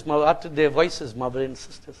thunders uttered their voices, my brothers and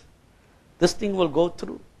sisters, this thing will go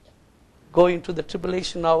through, go into the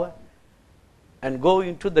tribulation hour, and go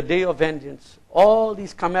into the day of vengeance. All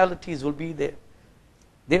these calamities will be there.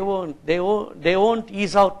 They won't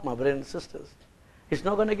ease out, my brothers and sisters. It's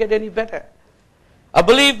not going to get any better. I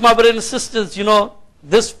believe, my brothers and sisters,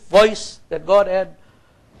 this voice that God had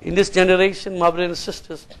in this generation, my brothers and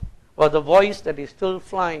sisters, was the voice that is still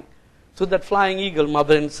flying through that flying eagle, my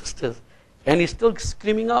brothers and sisters. And he's still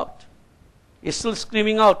screaming out. He's still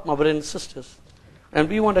screaming out, my brothers and sisters. And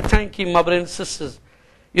we want to thank him, my brothers and sisters.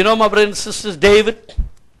 My brothers and sisters, David,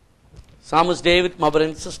 Psalmist David, my brothers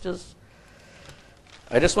and sisters.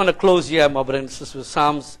 I just want to close here, my brothers and sisters, with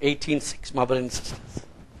Psalms 18:6, my brothers and sisters.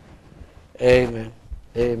 Amen.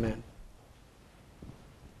 Amen.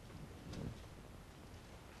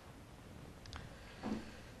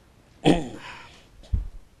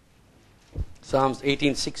 Psalms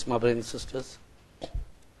 18:6, my brothers and sisters.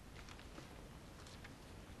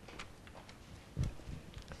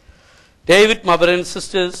 David, my brothers and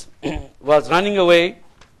sisters, was running away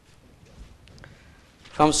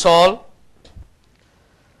from Saul.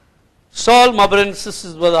 Saul, my brothers and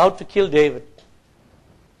sisters, was out to kill David.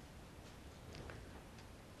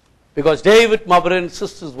 Because David, my brothers and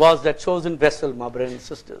sisters, was that chosen vessel, my brothers and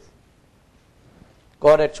sisters.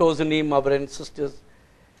 God had chosen him, my brothers and sisters.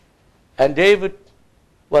 And David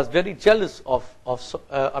was very jealous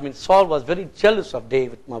Saul was very jealous of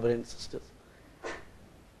David, my brothers and sisters.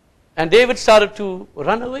 And David started to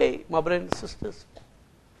run away, my brothers and sisters.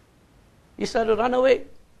 He started to run away.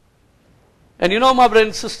 And my brothers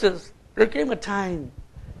and sisters, there came a time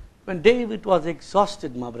when David was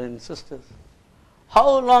exhausted, my brothers and sisters.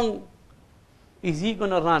 How long is he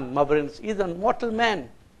going to run, my brothers? He's a mortal man.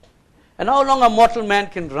 And how long a mortal man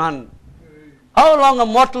can run? How long a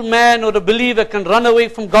mortal man or a believer can run away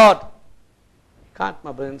from God? He can't,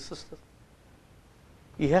 my brothers and sisters.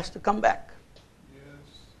 He has to come back. Yes.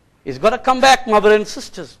 He's got to come back, my brothers and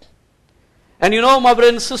sisters. And my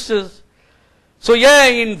brothers and sisters, so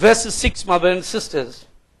in verses 6, my brothers and sisters,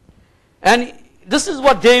 and this is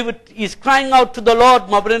what David is crying out to the Lord,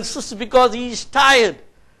 my brothers and sisters, because he is tired.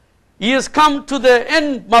 He has come to the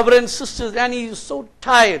end, my brothers and sisters, and he is so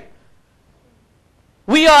tired.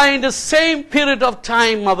 We are in the same period of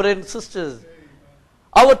time, my brothers and sisters.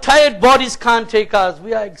 Our tired bodies can't take us.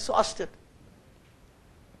 We are exhausted.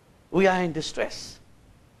 We are in distress.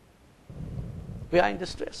 We are in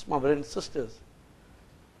distress, my brothers and sisters.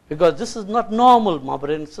 Because this is not normal, my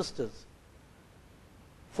brothers and sisters.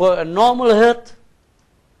 For a normal earth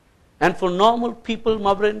and for normal people,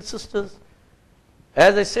 my brothers and sisters,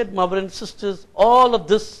 as I said, my brothers and sisters, all of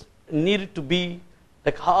this needed to be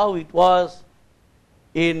like how it was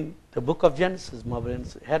in the book of Genesis, my brothers and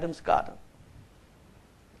sisters, Adam's garden.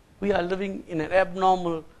 We are living in an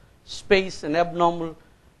abnormal space, an abnormal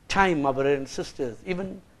time, my brothers and sisters.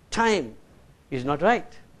 Even time is not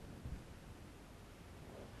right.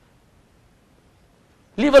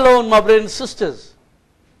 Leave alone, my brothers and sisters.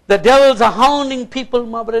 The devils are hounding people,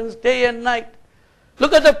 my brothers, day and night.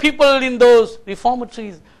 Look at the people in those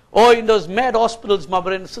reformatories or in those mad hospitals, my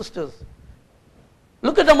brothers and sisters.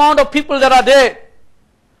 Look at the amount of people that are there.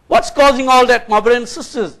 What's causing all that, my brothers and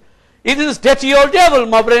sisters? It is dirty old devil,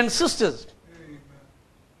 my brothers and sisters. Amen.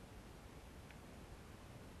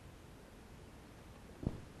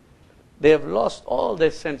 They have lost all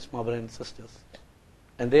their sense, my brothers and sisters.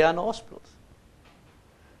 And they are in hospitals.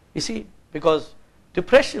 You see, because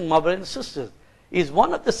depression, my brothers and sisters, is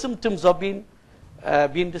one of the symptoms of being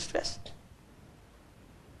distressed.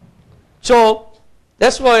 So,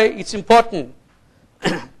 that's why it's important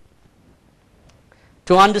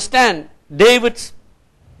to understand David's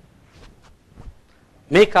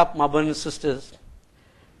makeup, my brothers and sisters.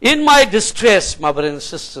 In my distress, my brothers and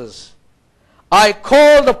sisters, I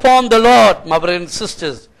called upon the Lord, my brothers and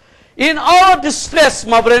sisters. In our distress,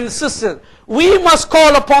 my brothers and sisters, we must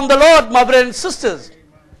call upon the Lord, my brothers and sisters.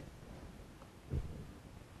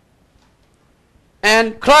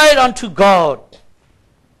 And cried unto God.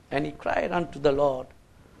 And he cried unto the Lord.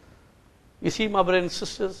 You see, my brothers and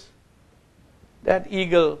sisters, that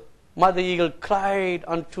eagle, mother eagle, cried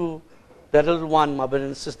unto the little one, my brothers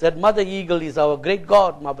and sisters. That mother eagle is our great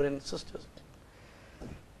God, my brothers and sisters.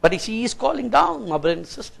 But you see, he is calling down, my brothers and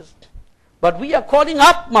sisters. But we are calling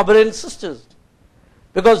up, my brothers and sisters.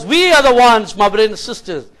 Because we are the ones, my brothers and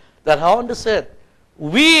sisters, that are on this earth.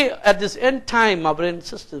 We, at this end time, my brothers and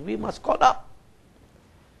sisters, we must call up.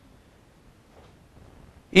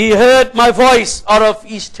 He heard my voice out of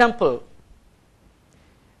his temple,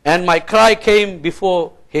 and my cry came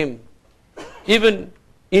before him, even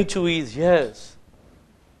into his ears.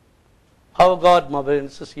 Our God, my brothers and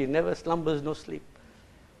sisters, He never slumbers nor sleep.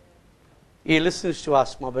 He listens to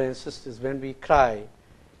us, my brothers and sisters, when we cry. In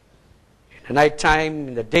the night time,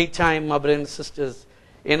 in the daytime, my brothers and sisters,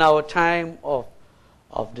 in our time of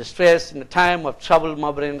distress, in the time of trouble,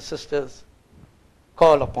 my brothers and sisters,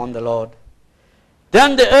 call upon the Lord.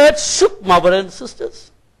 Then the earth shook, my brothers and sisters,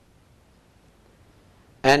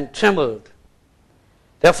 and trembled.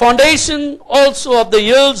 The foundation also of the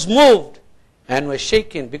hills moved and were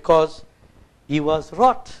shaken because He was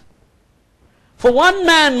wroth. For one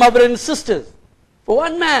man, my brothers and sisters, for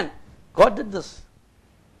one man, God did this.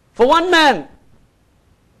 For one man,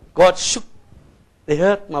 God shook the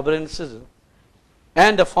earth, my brothers and sisters,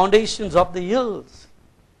 and the foundations of the hills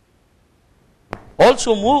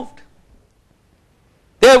also moved.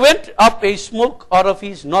 There went up a smoke out of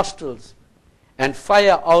His nostrils, and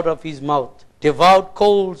fire out of His mouth. Devout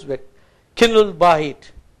coals were kindled by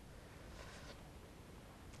it.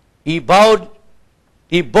 He bowed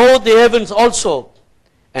the heavens also,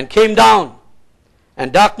 and came down,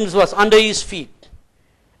 and darkness was under His feet.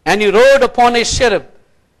 And He rode upon a cherub,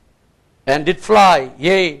 and did fly,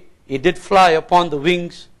 yea, He did fly upon the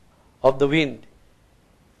wings of the wind.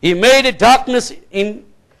 He made darkness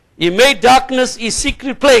His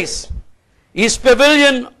secret place. His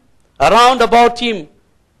pavilion around about Him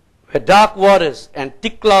were dark waters and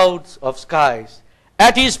thick clouds of skies.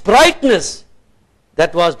 At His brightness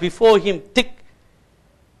that was before Him,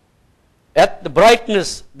 at the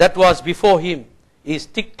brightness that was before Him, His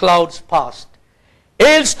thick clouds passed.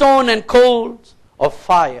 Hailstone and coals of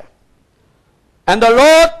fire. And the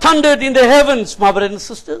Lord thundered in the heavens, my brothers and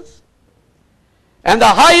sisters. And the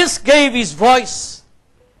highest gave His voice.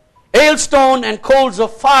 Hailstone and coals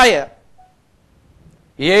of fire.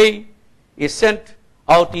 Yea, He sent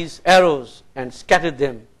out His arrows and scattered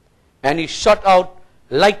them. And He shot out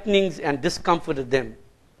lightnings and discomfited them.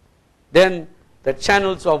 Then the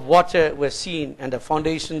channels of water were seen, and the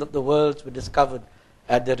foundations of the worlds were discovered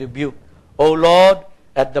at the rebuke. O Lord,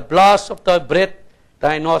 at the blast of Thy breath,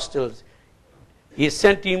 Thy nostrils, He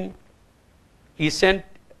sent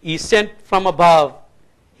from above.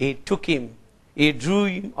 He took him. He drew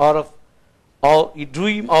him out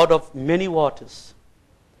of many waters.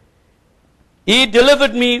 He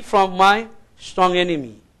delivered me from my strong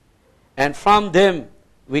enemy, and from them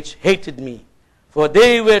which hated me, for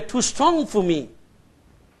they were too strong for me.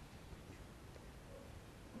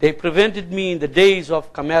 They prevented me in the days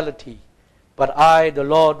of calamity, but the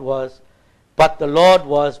Lord was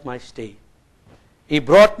my stay. He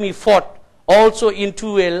brought me forth also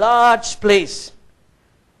into a large place.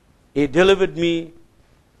 He delivered me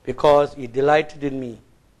because He delighted in me.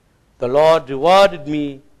 The Lord rewarded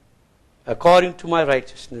me according to my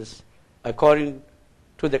righteousness, according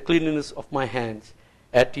to the cleanliness of my hands,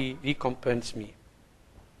 and He recompensed me.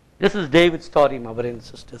 This is David's story, my brothers and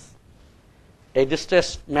sisters. A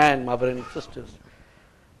distressed man, my brothers and sisters.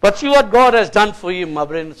 But see what God has done for him, my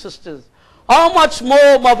brothers and sisters. How much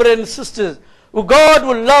more, my brothers and sisters, God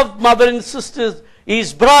will love, my brothers and sisters,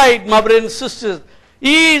 His bride, my brothers and sisters.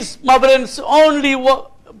 He is, my brothers, only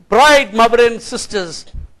bride, my brothers and sisters.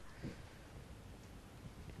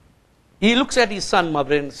 He looks at His son, my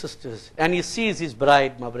brothers and sisters, and He sees His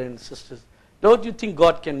bride, my brothers and sisters. Don't you think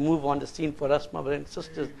God can move on the scene for us, my brothers and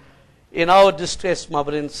sisters? In our distress, my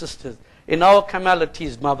brothers and sisters. In our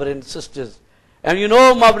calamities, my brothers and sisters. And you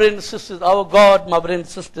know, my brothers and sisters, our God, my brothers and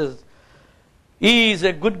sisters, He is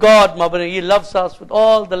a good God, my brother. He loves us with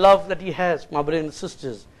all the love that He has, my brothers and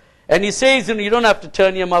sisters. And He says, and you don't have to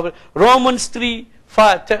turn here, my brother. Romans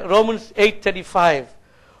 8:35.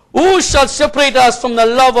 Who shall separate us from the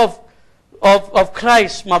love of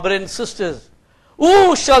Christ, my brothers and sisters?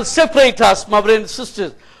 Who shall separate us, my brothers and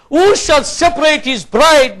sisters? Who shall separate His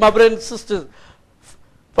bride, my brothers and sisters,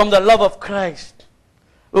 from the love of Christ?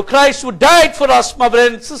 Oh, Christ who died for us, my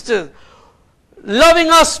brothers and sisters, loving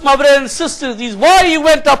us, my brothers and sisters, is why He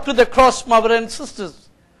went up to the cross, my brothers and sisters.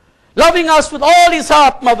 Loving us with all His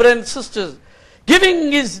heart, my brothers and sisters.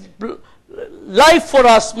 Giving His life for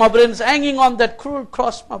us, my brothers, hanging on that cruel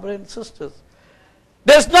cross, my brothers and sisters.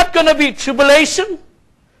 There's not going to be tribulation.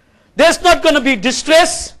 There's not going to be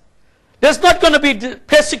distress. There's not going to be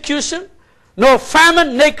persecution. No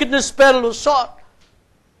famine, nakedness, peril, or sword.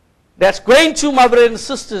 That's going to, my brothers and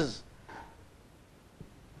sisters,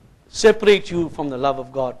 separate you from the love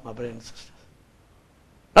of God, my brothers and sisters.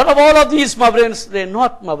 None of all of these, my brothers, they're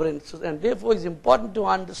not, my brothers and sisters. And therefore it's important to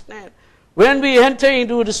understand, when we enter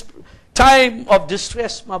into this time of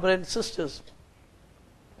distress, my brothers and sisters,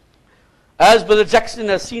 as Brother Jackson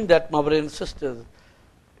has seen that, my brothers and sisters,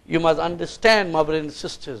 you must understand, my brothers and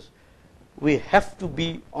sisters, we have to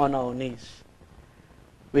be on our knees.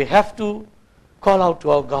 we have to call out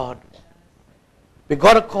to our God. We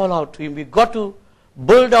got to call out to Him. We got to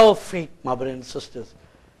build our faith, my brothers and sisters.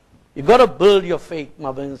 You got to build your faith,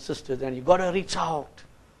 my brothers and sisters, and you got to reach out.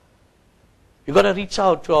 You got to reach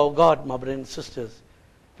out to our God, my brothers and sisters,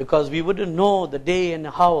 because we wouldn't know the day and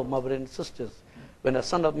the hour, my brothers and sisters, when the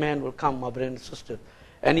Son of Man will come, my brothers and sisters.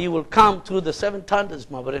 And He will come through the 7 thunders,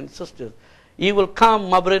 my brothers and sisters. He will come,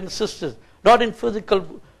 my brothers and sisters, not in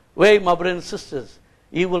physical way, my brothers and sisters.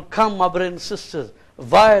 He will come, my brothers and sisters,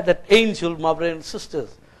 via that angel, my brothers and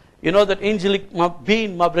sisters. You know that angelic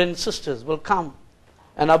being, my brothers and sisters, will come.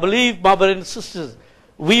 And I believe, my brothers and sisters,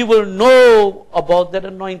 we will know about that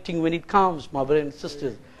anointing when it comes, my brothers and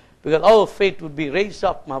sisters. Because our faith would be raised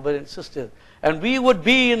up, my brothers and sisters. And we would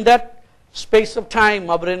be in that space of time,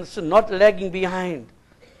 my brothers and sisters, not lagging behind.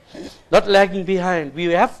 Not lagging behind. We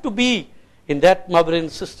have to be in that, my brothers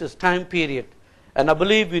and sisters, time period. And I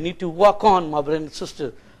believe we need to walk on, my brothers and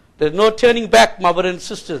sisters. There's no turning back, my brothers and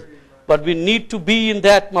sisters. But we need to be in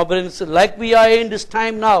that, my brothers and sisters. Like we are in this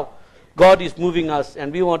time now, God is moving us,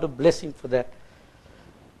 and we want to bless Him for that.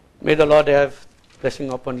 May the Lord have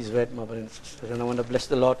blessing upon His word, my brothers and sisters. And I want to bless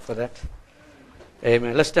the Lord for that.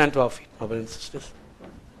 Amen. Let's stand to our feet, my brothers and sisters.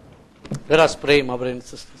 Let us pray, my brothers and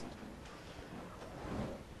sisters.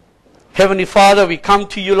 Heavenly Father, we come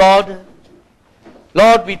to you, Lord.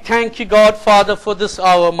 Lord, we thank you, God, Father, for this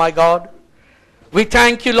hour, my God. We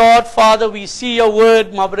thank you, Lord, Father. We see your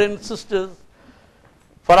word, my brothers and sisters,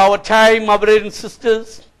 for our time, my brothers and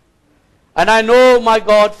sisters. And I know, my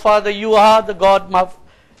God, Father, you are the God,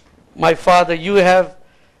 my Father. You have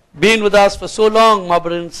been with us for so long, my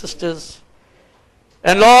brothers and sisters.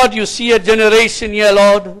 And Lord, you see a generation here,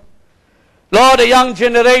 Lord. Lord, a young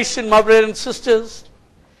generation, my brothers and sisters,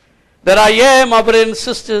 that I am, my brothers and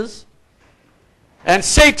sisters. And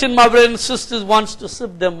Satan, my brothers and sisters, wants to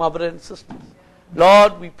sift them, my brothers and sisters.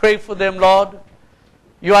 Lord, we pray for them, Lord.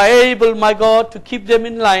 You are able, my God, to keep them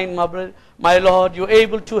in line, my Lord. You are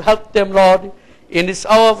able to help them, Lord, in this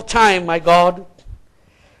hour of time, my God.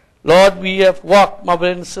 Lord, we have walked, my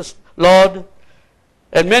brothers and sisters, Lord,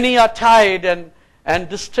 and many are tired and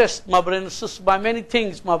distressed, my brothers and sisters, by many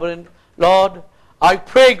things, my brethren. Lord, I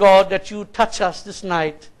pray, God, that you touch us this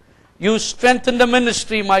night. You strengthen the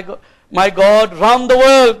ministry, my God, around the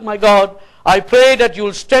world, my God. I pray that you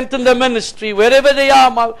will strengthen the ministry wherever they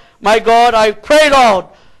are, my God. I pray, Lord,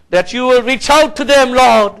 that you will reach out to them,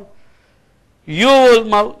 Lord. You will,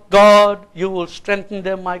 my God, you will strengthen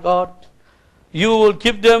them, my God. You will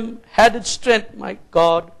give them added strength, my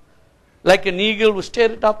God. Like an eagle will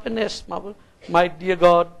stir it up a nest, my dear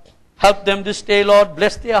God. Help them this day, Lord.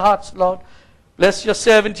 Bless their hearts, Lord. Bless your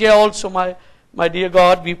servant here also, my dear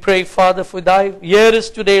God. We pray, Father, for thy hearers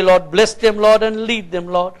today, Lord. Bless them, Lord, and lead them,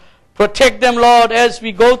 Lord. Protect them, Lord, as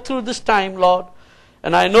we go through this time, Lord.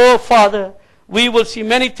 And I know, Father, we will see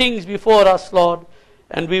many things before us, Lord.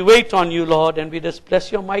 And we wait on you, Lord, and we just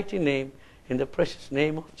bless your mighty name in the precious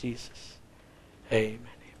name of Jesus. Amen.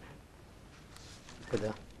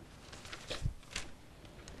 Amen.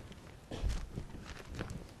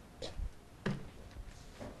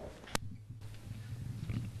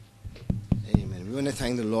 Amen. We want to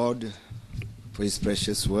thank the Lord for His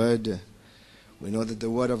precious word. We know that the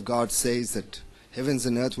word of God says that heavens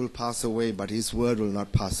and earth will pass away, but His word will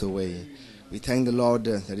not pass away. We thank the Lord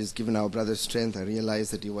that He's given our brother strength. I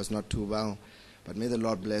realize that he was not too well, but may the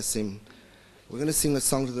Lord bless him. We're going to sing a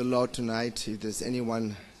song to the Lord tonight. If there's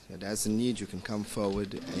anyone that has a need, you can come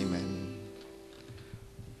forward. Amen.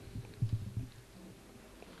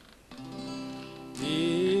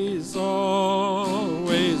 He's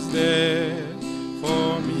always there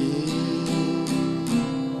for me,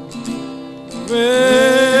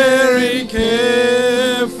 very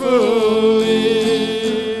carefully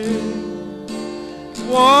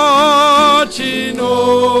watching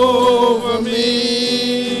over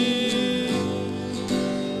me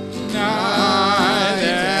night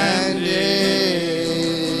and day.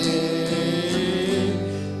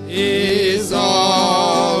 He's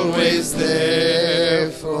always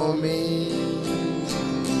there for me,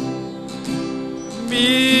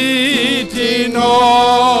 meeting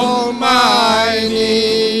all my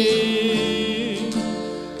needs.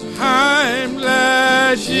 I'm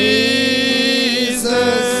glad Jesus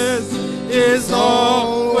is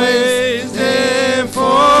always there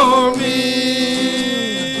for me.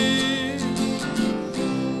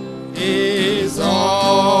 He's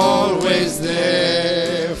always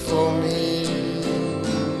there for me,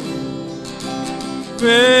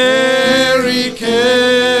 very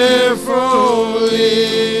carefully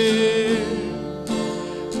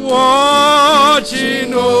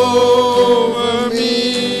watching over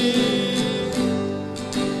me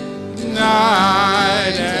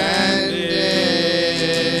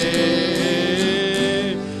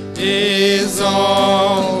is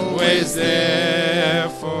always there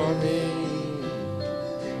for me.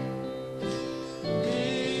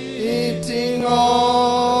 Meeting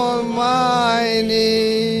all my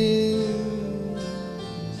needs.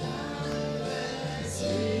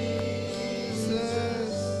 Jesus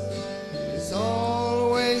is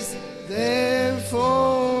always there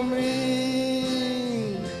for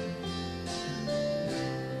me.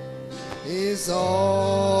 He's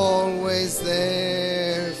always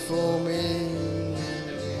there for me.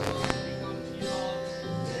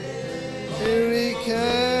 Very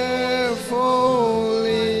carefully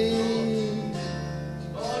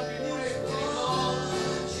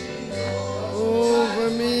over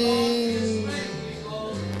me,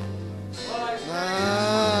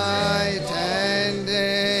 night and day.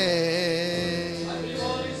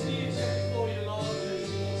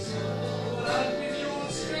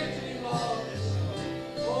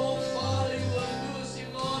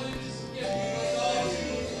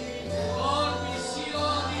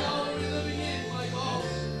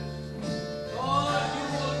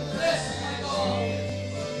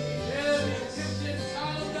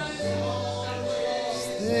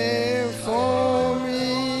 There for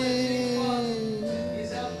me.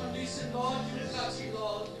 His help and listen, Lord, you touch him,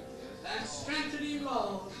 Lord, and strengthen him,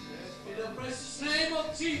 Lord, in the precious name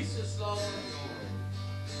of Jesus, Lord.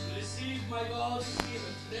 We receive, my God, his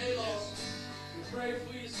healing today, Lord. We pray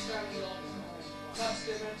for his family, Lord. Touch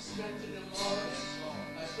them and strengthen them, Lord.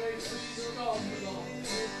 I pray for his daughter, Lord.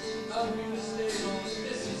 Help him this day, Lord.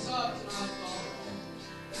 This is our tonight, Lord.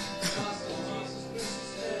 Master Jesus,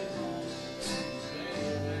 precious name, Lord.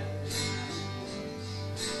 Amen.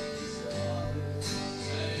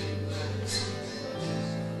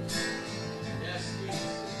 Yes,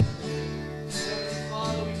 Jesus. Heavenly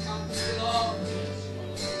Father, we come to you, Lord.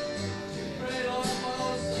 We pray, Lord, for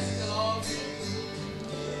our sister, Lord.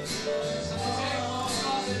 So take our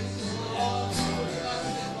brothers, Lord, touch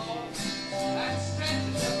them, Lord, and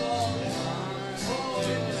strengthen them, Lord. Oh,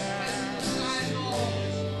 in the stress of time, Lord.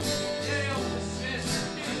 Day of the stress and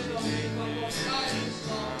fear, Lord, from your guidance,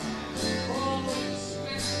 Lord. Oh, you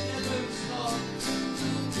strengthen their limbs, Lord.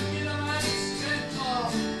 You give them any strength,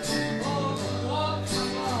 Lord. Oh, to walk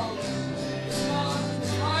around. Lord, to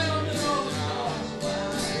try on the road, Lord.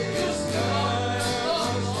 Use them, Lord, with your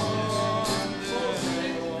love, Lord. Oh,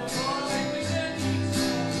 strengthen them, Lord, and meet their needs,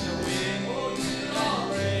 Lord. Oh, you Lord.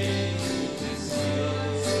 This year,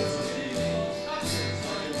 Lord, touch them,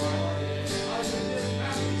 Lord. I will live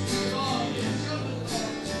families, Lord, their children,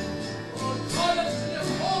 Lord. Oh, call them to their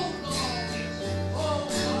home, Lord. Oh,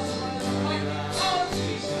 Father, by the mighty power of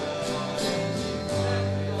Jesus, Lord.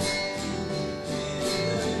 Thank you, Lord.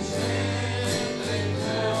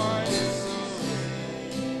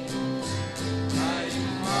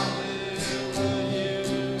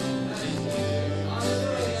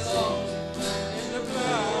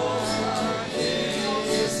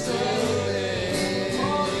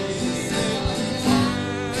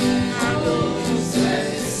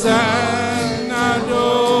 Son, now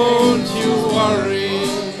don't you worry,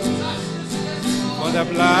 for the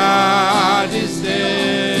blood is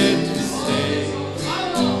there to stay.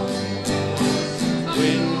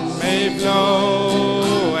 Wind may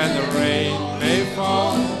blow and the rain may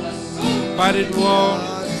fall, but it won't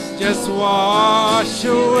just wash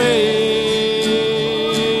away.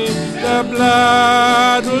 The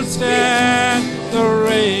blood will stand the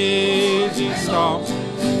raging storm.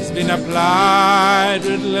 It's been applied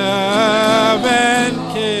with love and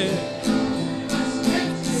care.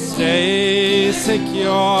 Stay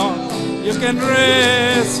secure, you can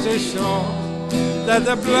rest assured that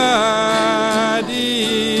the blood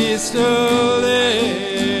is still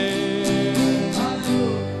there.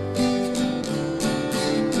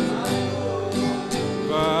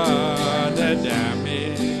 But the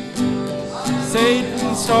damage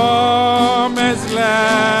Satan's storm has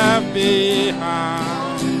left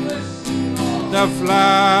behind, the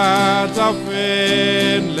floods of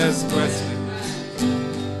endless questions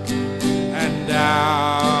and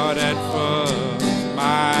doubt at first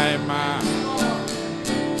my mind.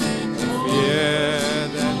 The fear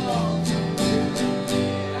that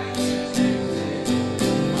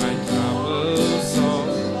my troubled soul,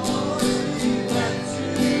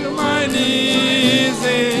 my knees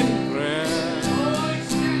in prayer.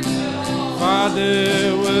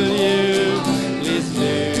 Father, will you please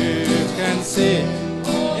look and see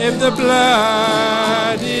if the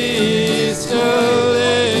blood is still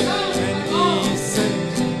there?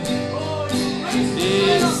 And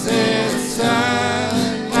he said,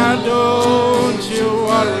 son, now don't you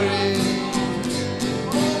worry,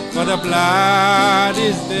 for the blood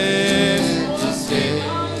is there to stay.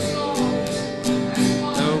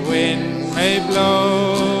 may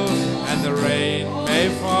blow and the rain may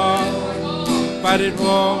fall, but it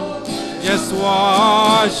won't just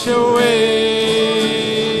wash away.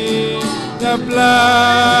 The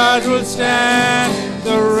blood will stand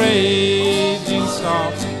the raging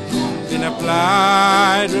storm, been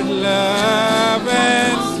applied with love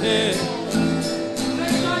and care.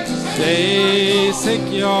 Stay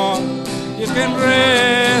secure, you can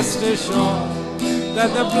rest assured that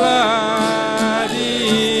the blood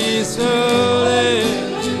is still there.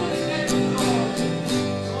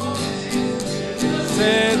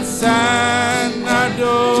 Said, son, now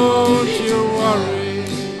don't you worry,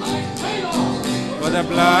 for the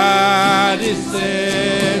blood is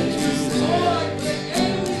there to save.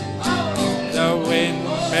 The wind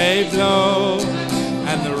may blow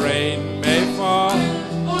and the rain may fall,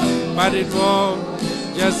 but it won't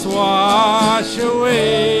just wash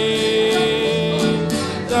away.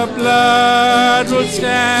 The blood will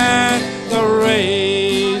stand the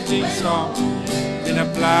raging storm, been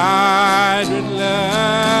applied with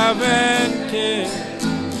love and care.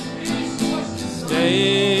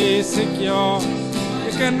 Stay secure,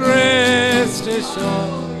 you can rest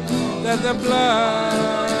assured that the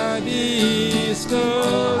blood is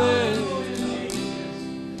still there.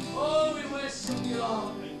 Oh, we worship you,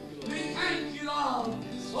 Lord. We thank you, Lord.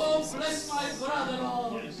 Oh, bless my brother,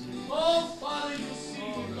 Lord. Oh, Father, you see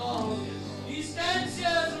him, Lord. He stands here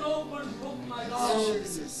as an open book, my God.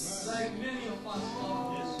 Like many of us,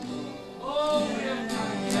 Lord. Oh, we have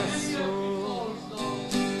done many of your faults,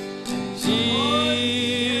 Lord.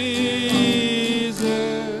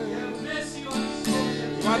 Jesus, Have mercy on us,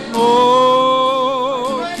 Lord. what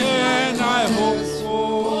more can I hope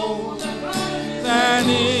for than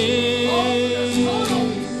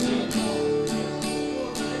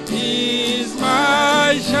He's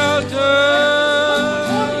my shelter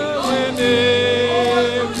when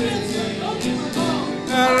everything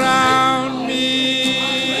around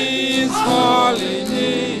me is falling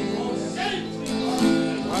in.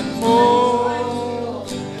 What more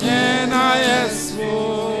can I ask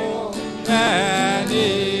for than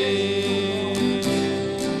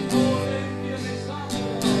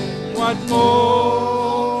What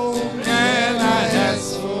more can I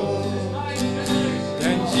ask for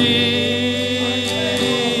than Jesus?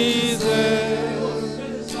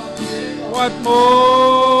 What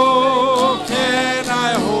more can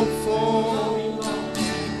I hope for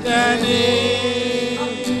than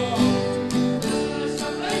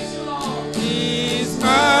He's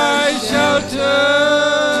my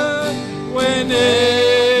shelter when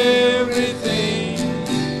everything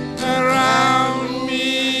around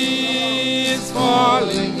me is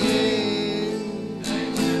falling in.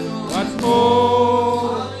 What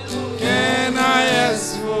more can I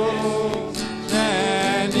ask for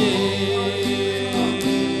than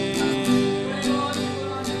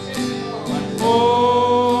What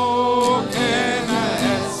more can I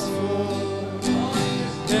ask for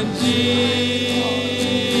than Jesus?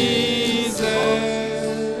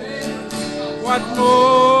 What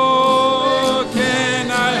more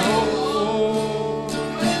can I hope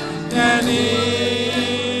for than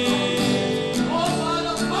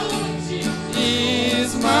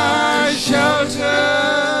He's my shelter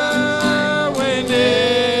when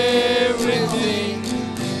everything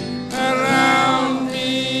around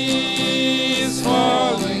me is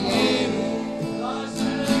falling in.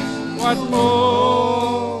 What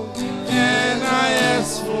more can I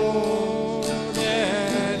ask for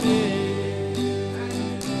than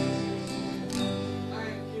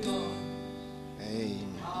Thank you, Lord.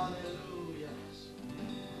 Amen. Hallelujah.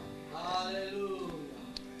 Hallelujah.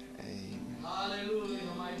 Amen.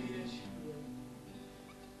 Hallelujah, my dear children.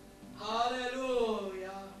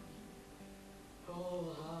 Hallelujah.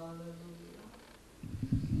 Oh, hallelujah.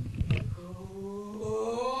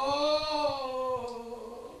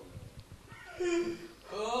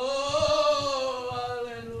 Oh,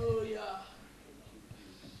 hallelujah.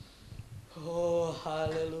 Oh,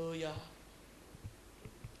 hallelujah.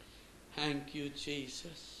 Thank you,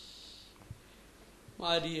 Jesus.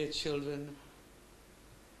 My dear children,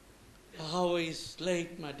 the hour is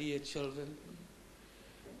late, my dear children.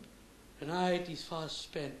 The night is fast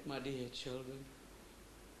spent, my dear children.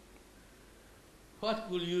 What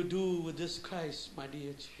will you do with this Christ, my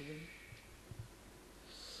dear children?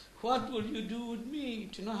 What will you do with me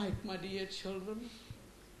tonight, my dear children?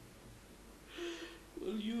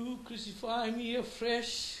 Will you crucify me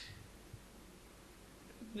afresh?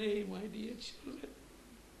 Nay, my dear children.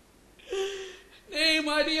 Nay,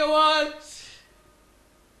 my dear ones.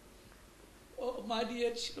 Oh, my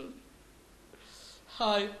dear children.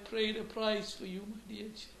 I paid a price for you, my dear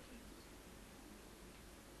children.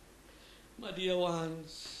 my dear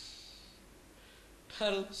ones.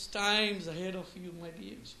 Perilous times ahead of you, my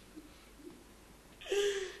dear children.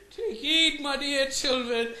 Take heed, my dear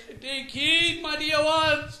children. Take heed, my dear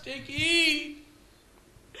ones. Take heed.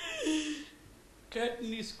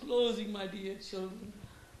 Curtain is closing, my dear children.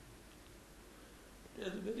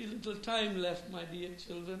 There's very little time left, my dear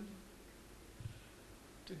children,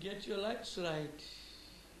 to get your lives right,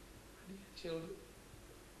 my dear children.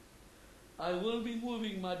 I will be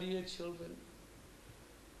moving, my dear children,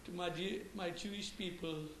 to my Jewish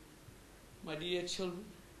people, my dear children,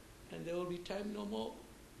 and there will be time no more.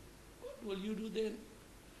 What will you do then?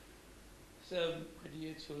 Serve me, my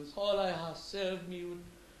dear children. All I ask, serve me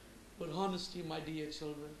with honesty, my dear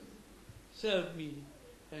children. Serve me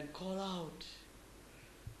and call out.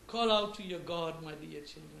 Call out to your God, my dear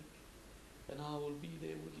children, and I will be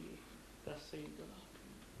there with you. Thus saith the Lord.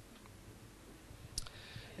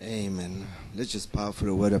 Amen. Let's just bow for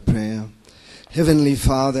a word of prayer. Heavenly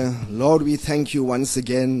Father, Lord, we thank you once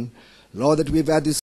again, Lord, that we've had this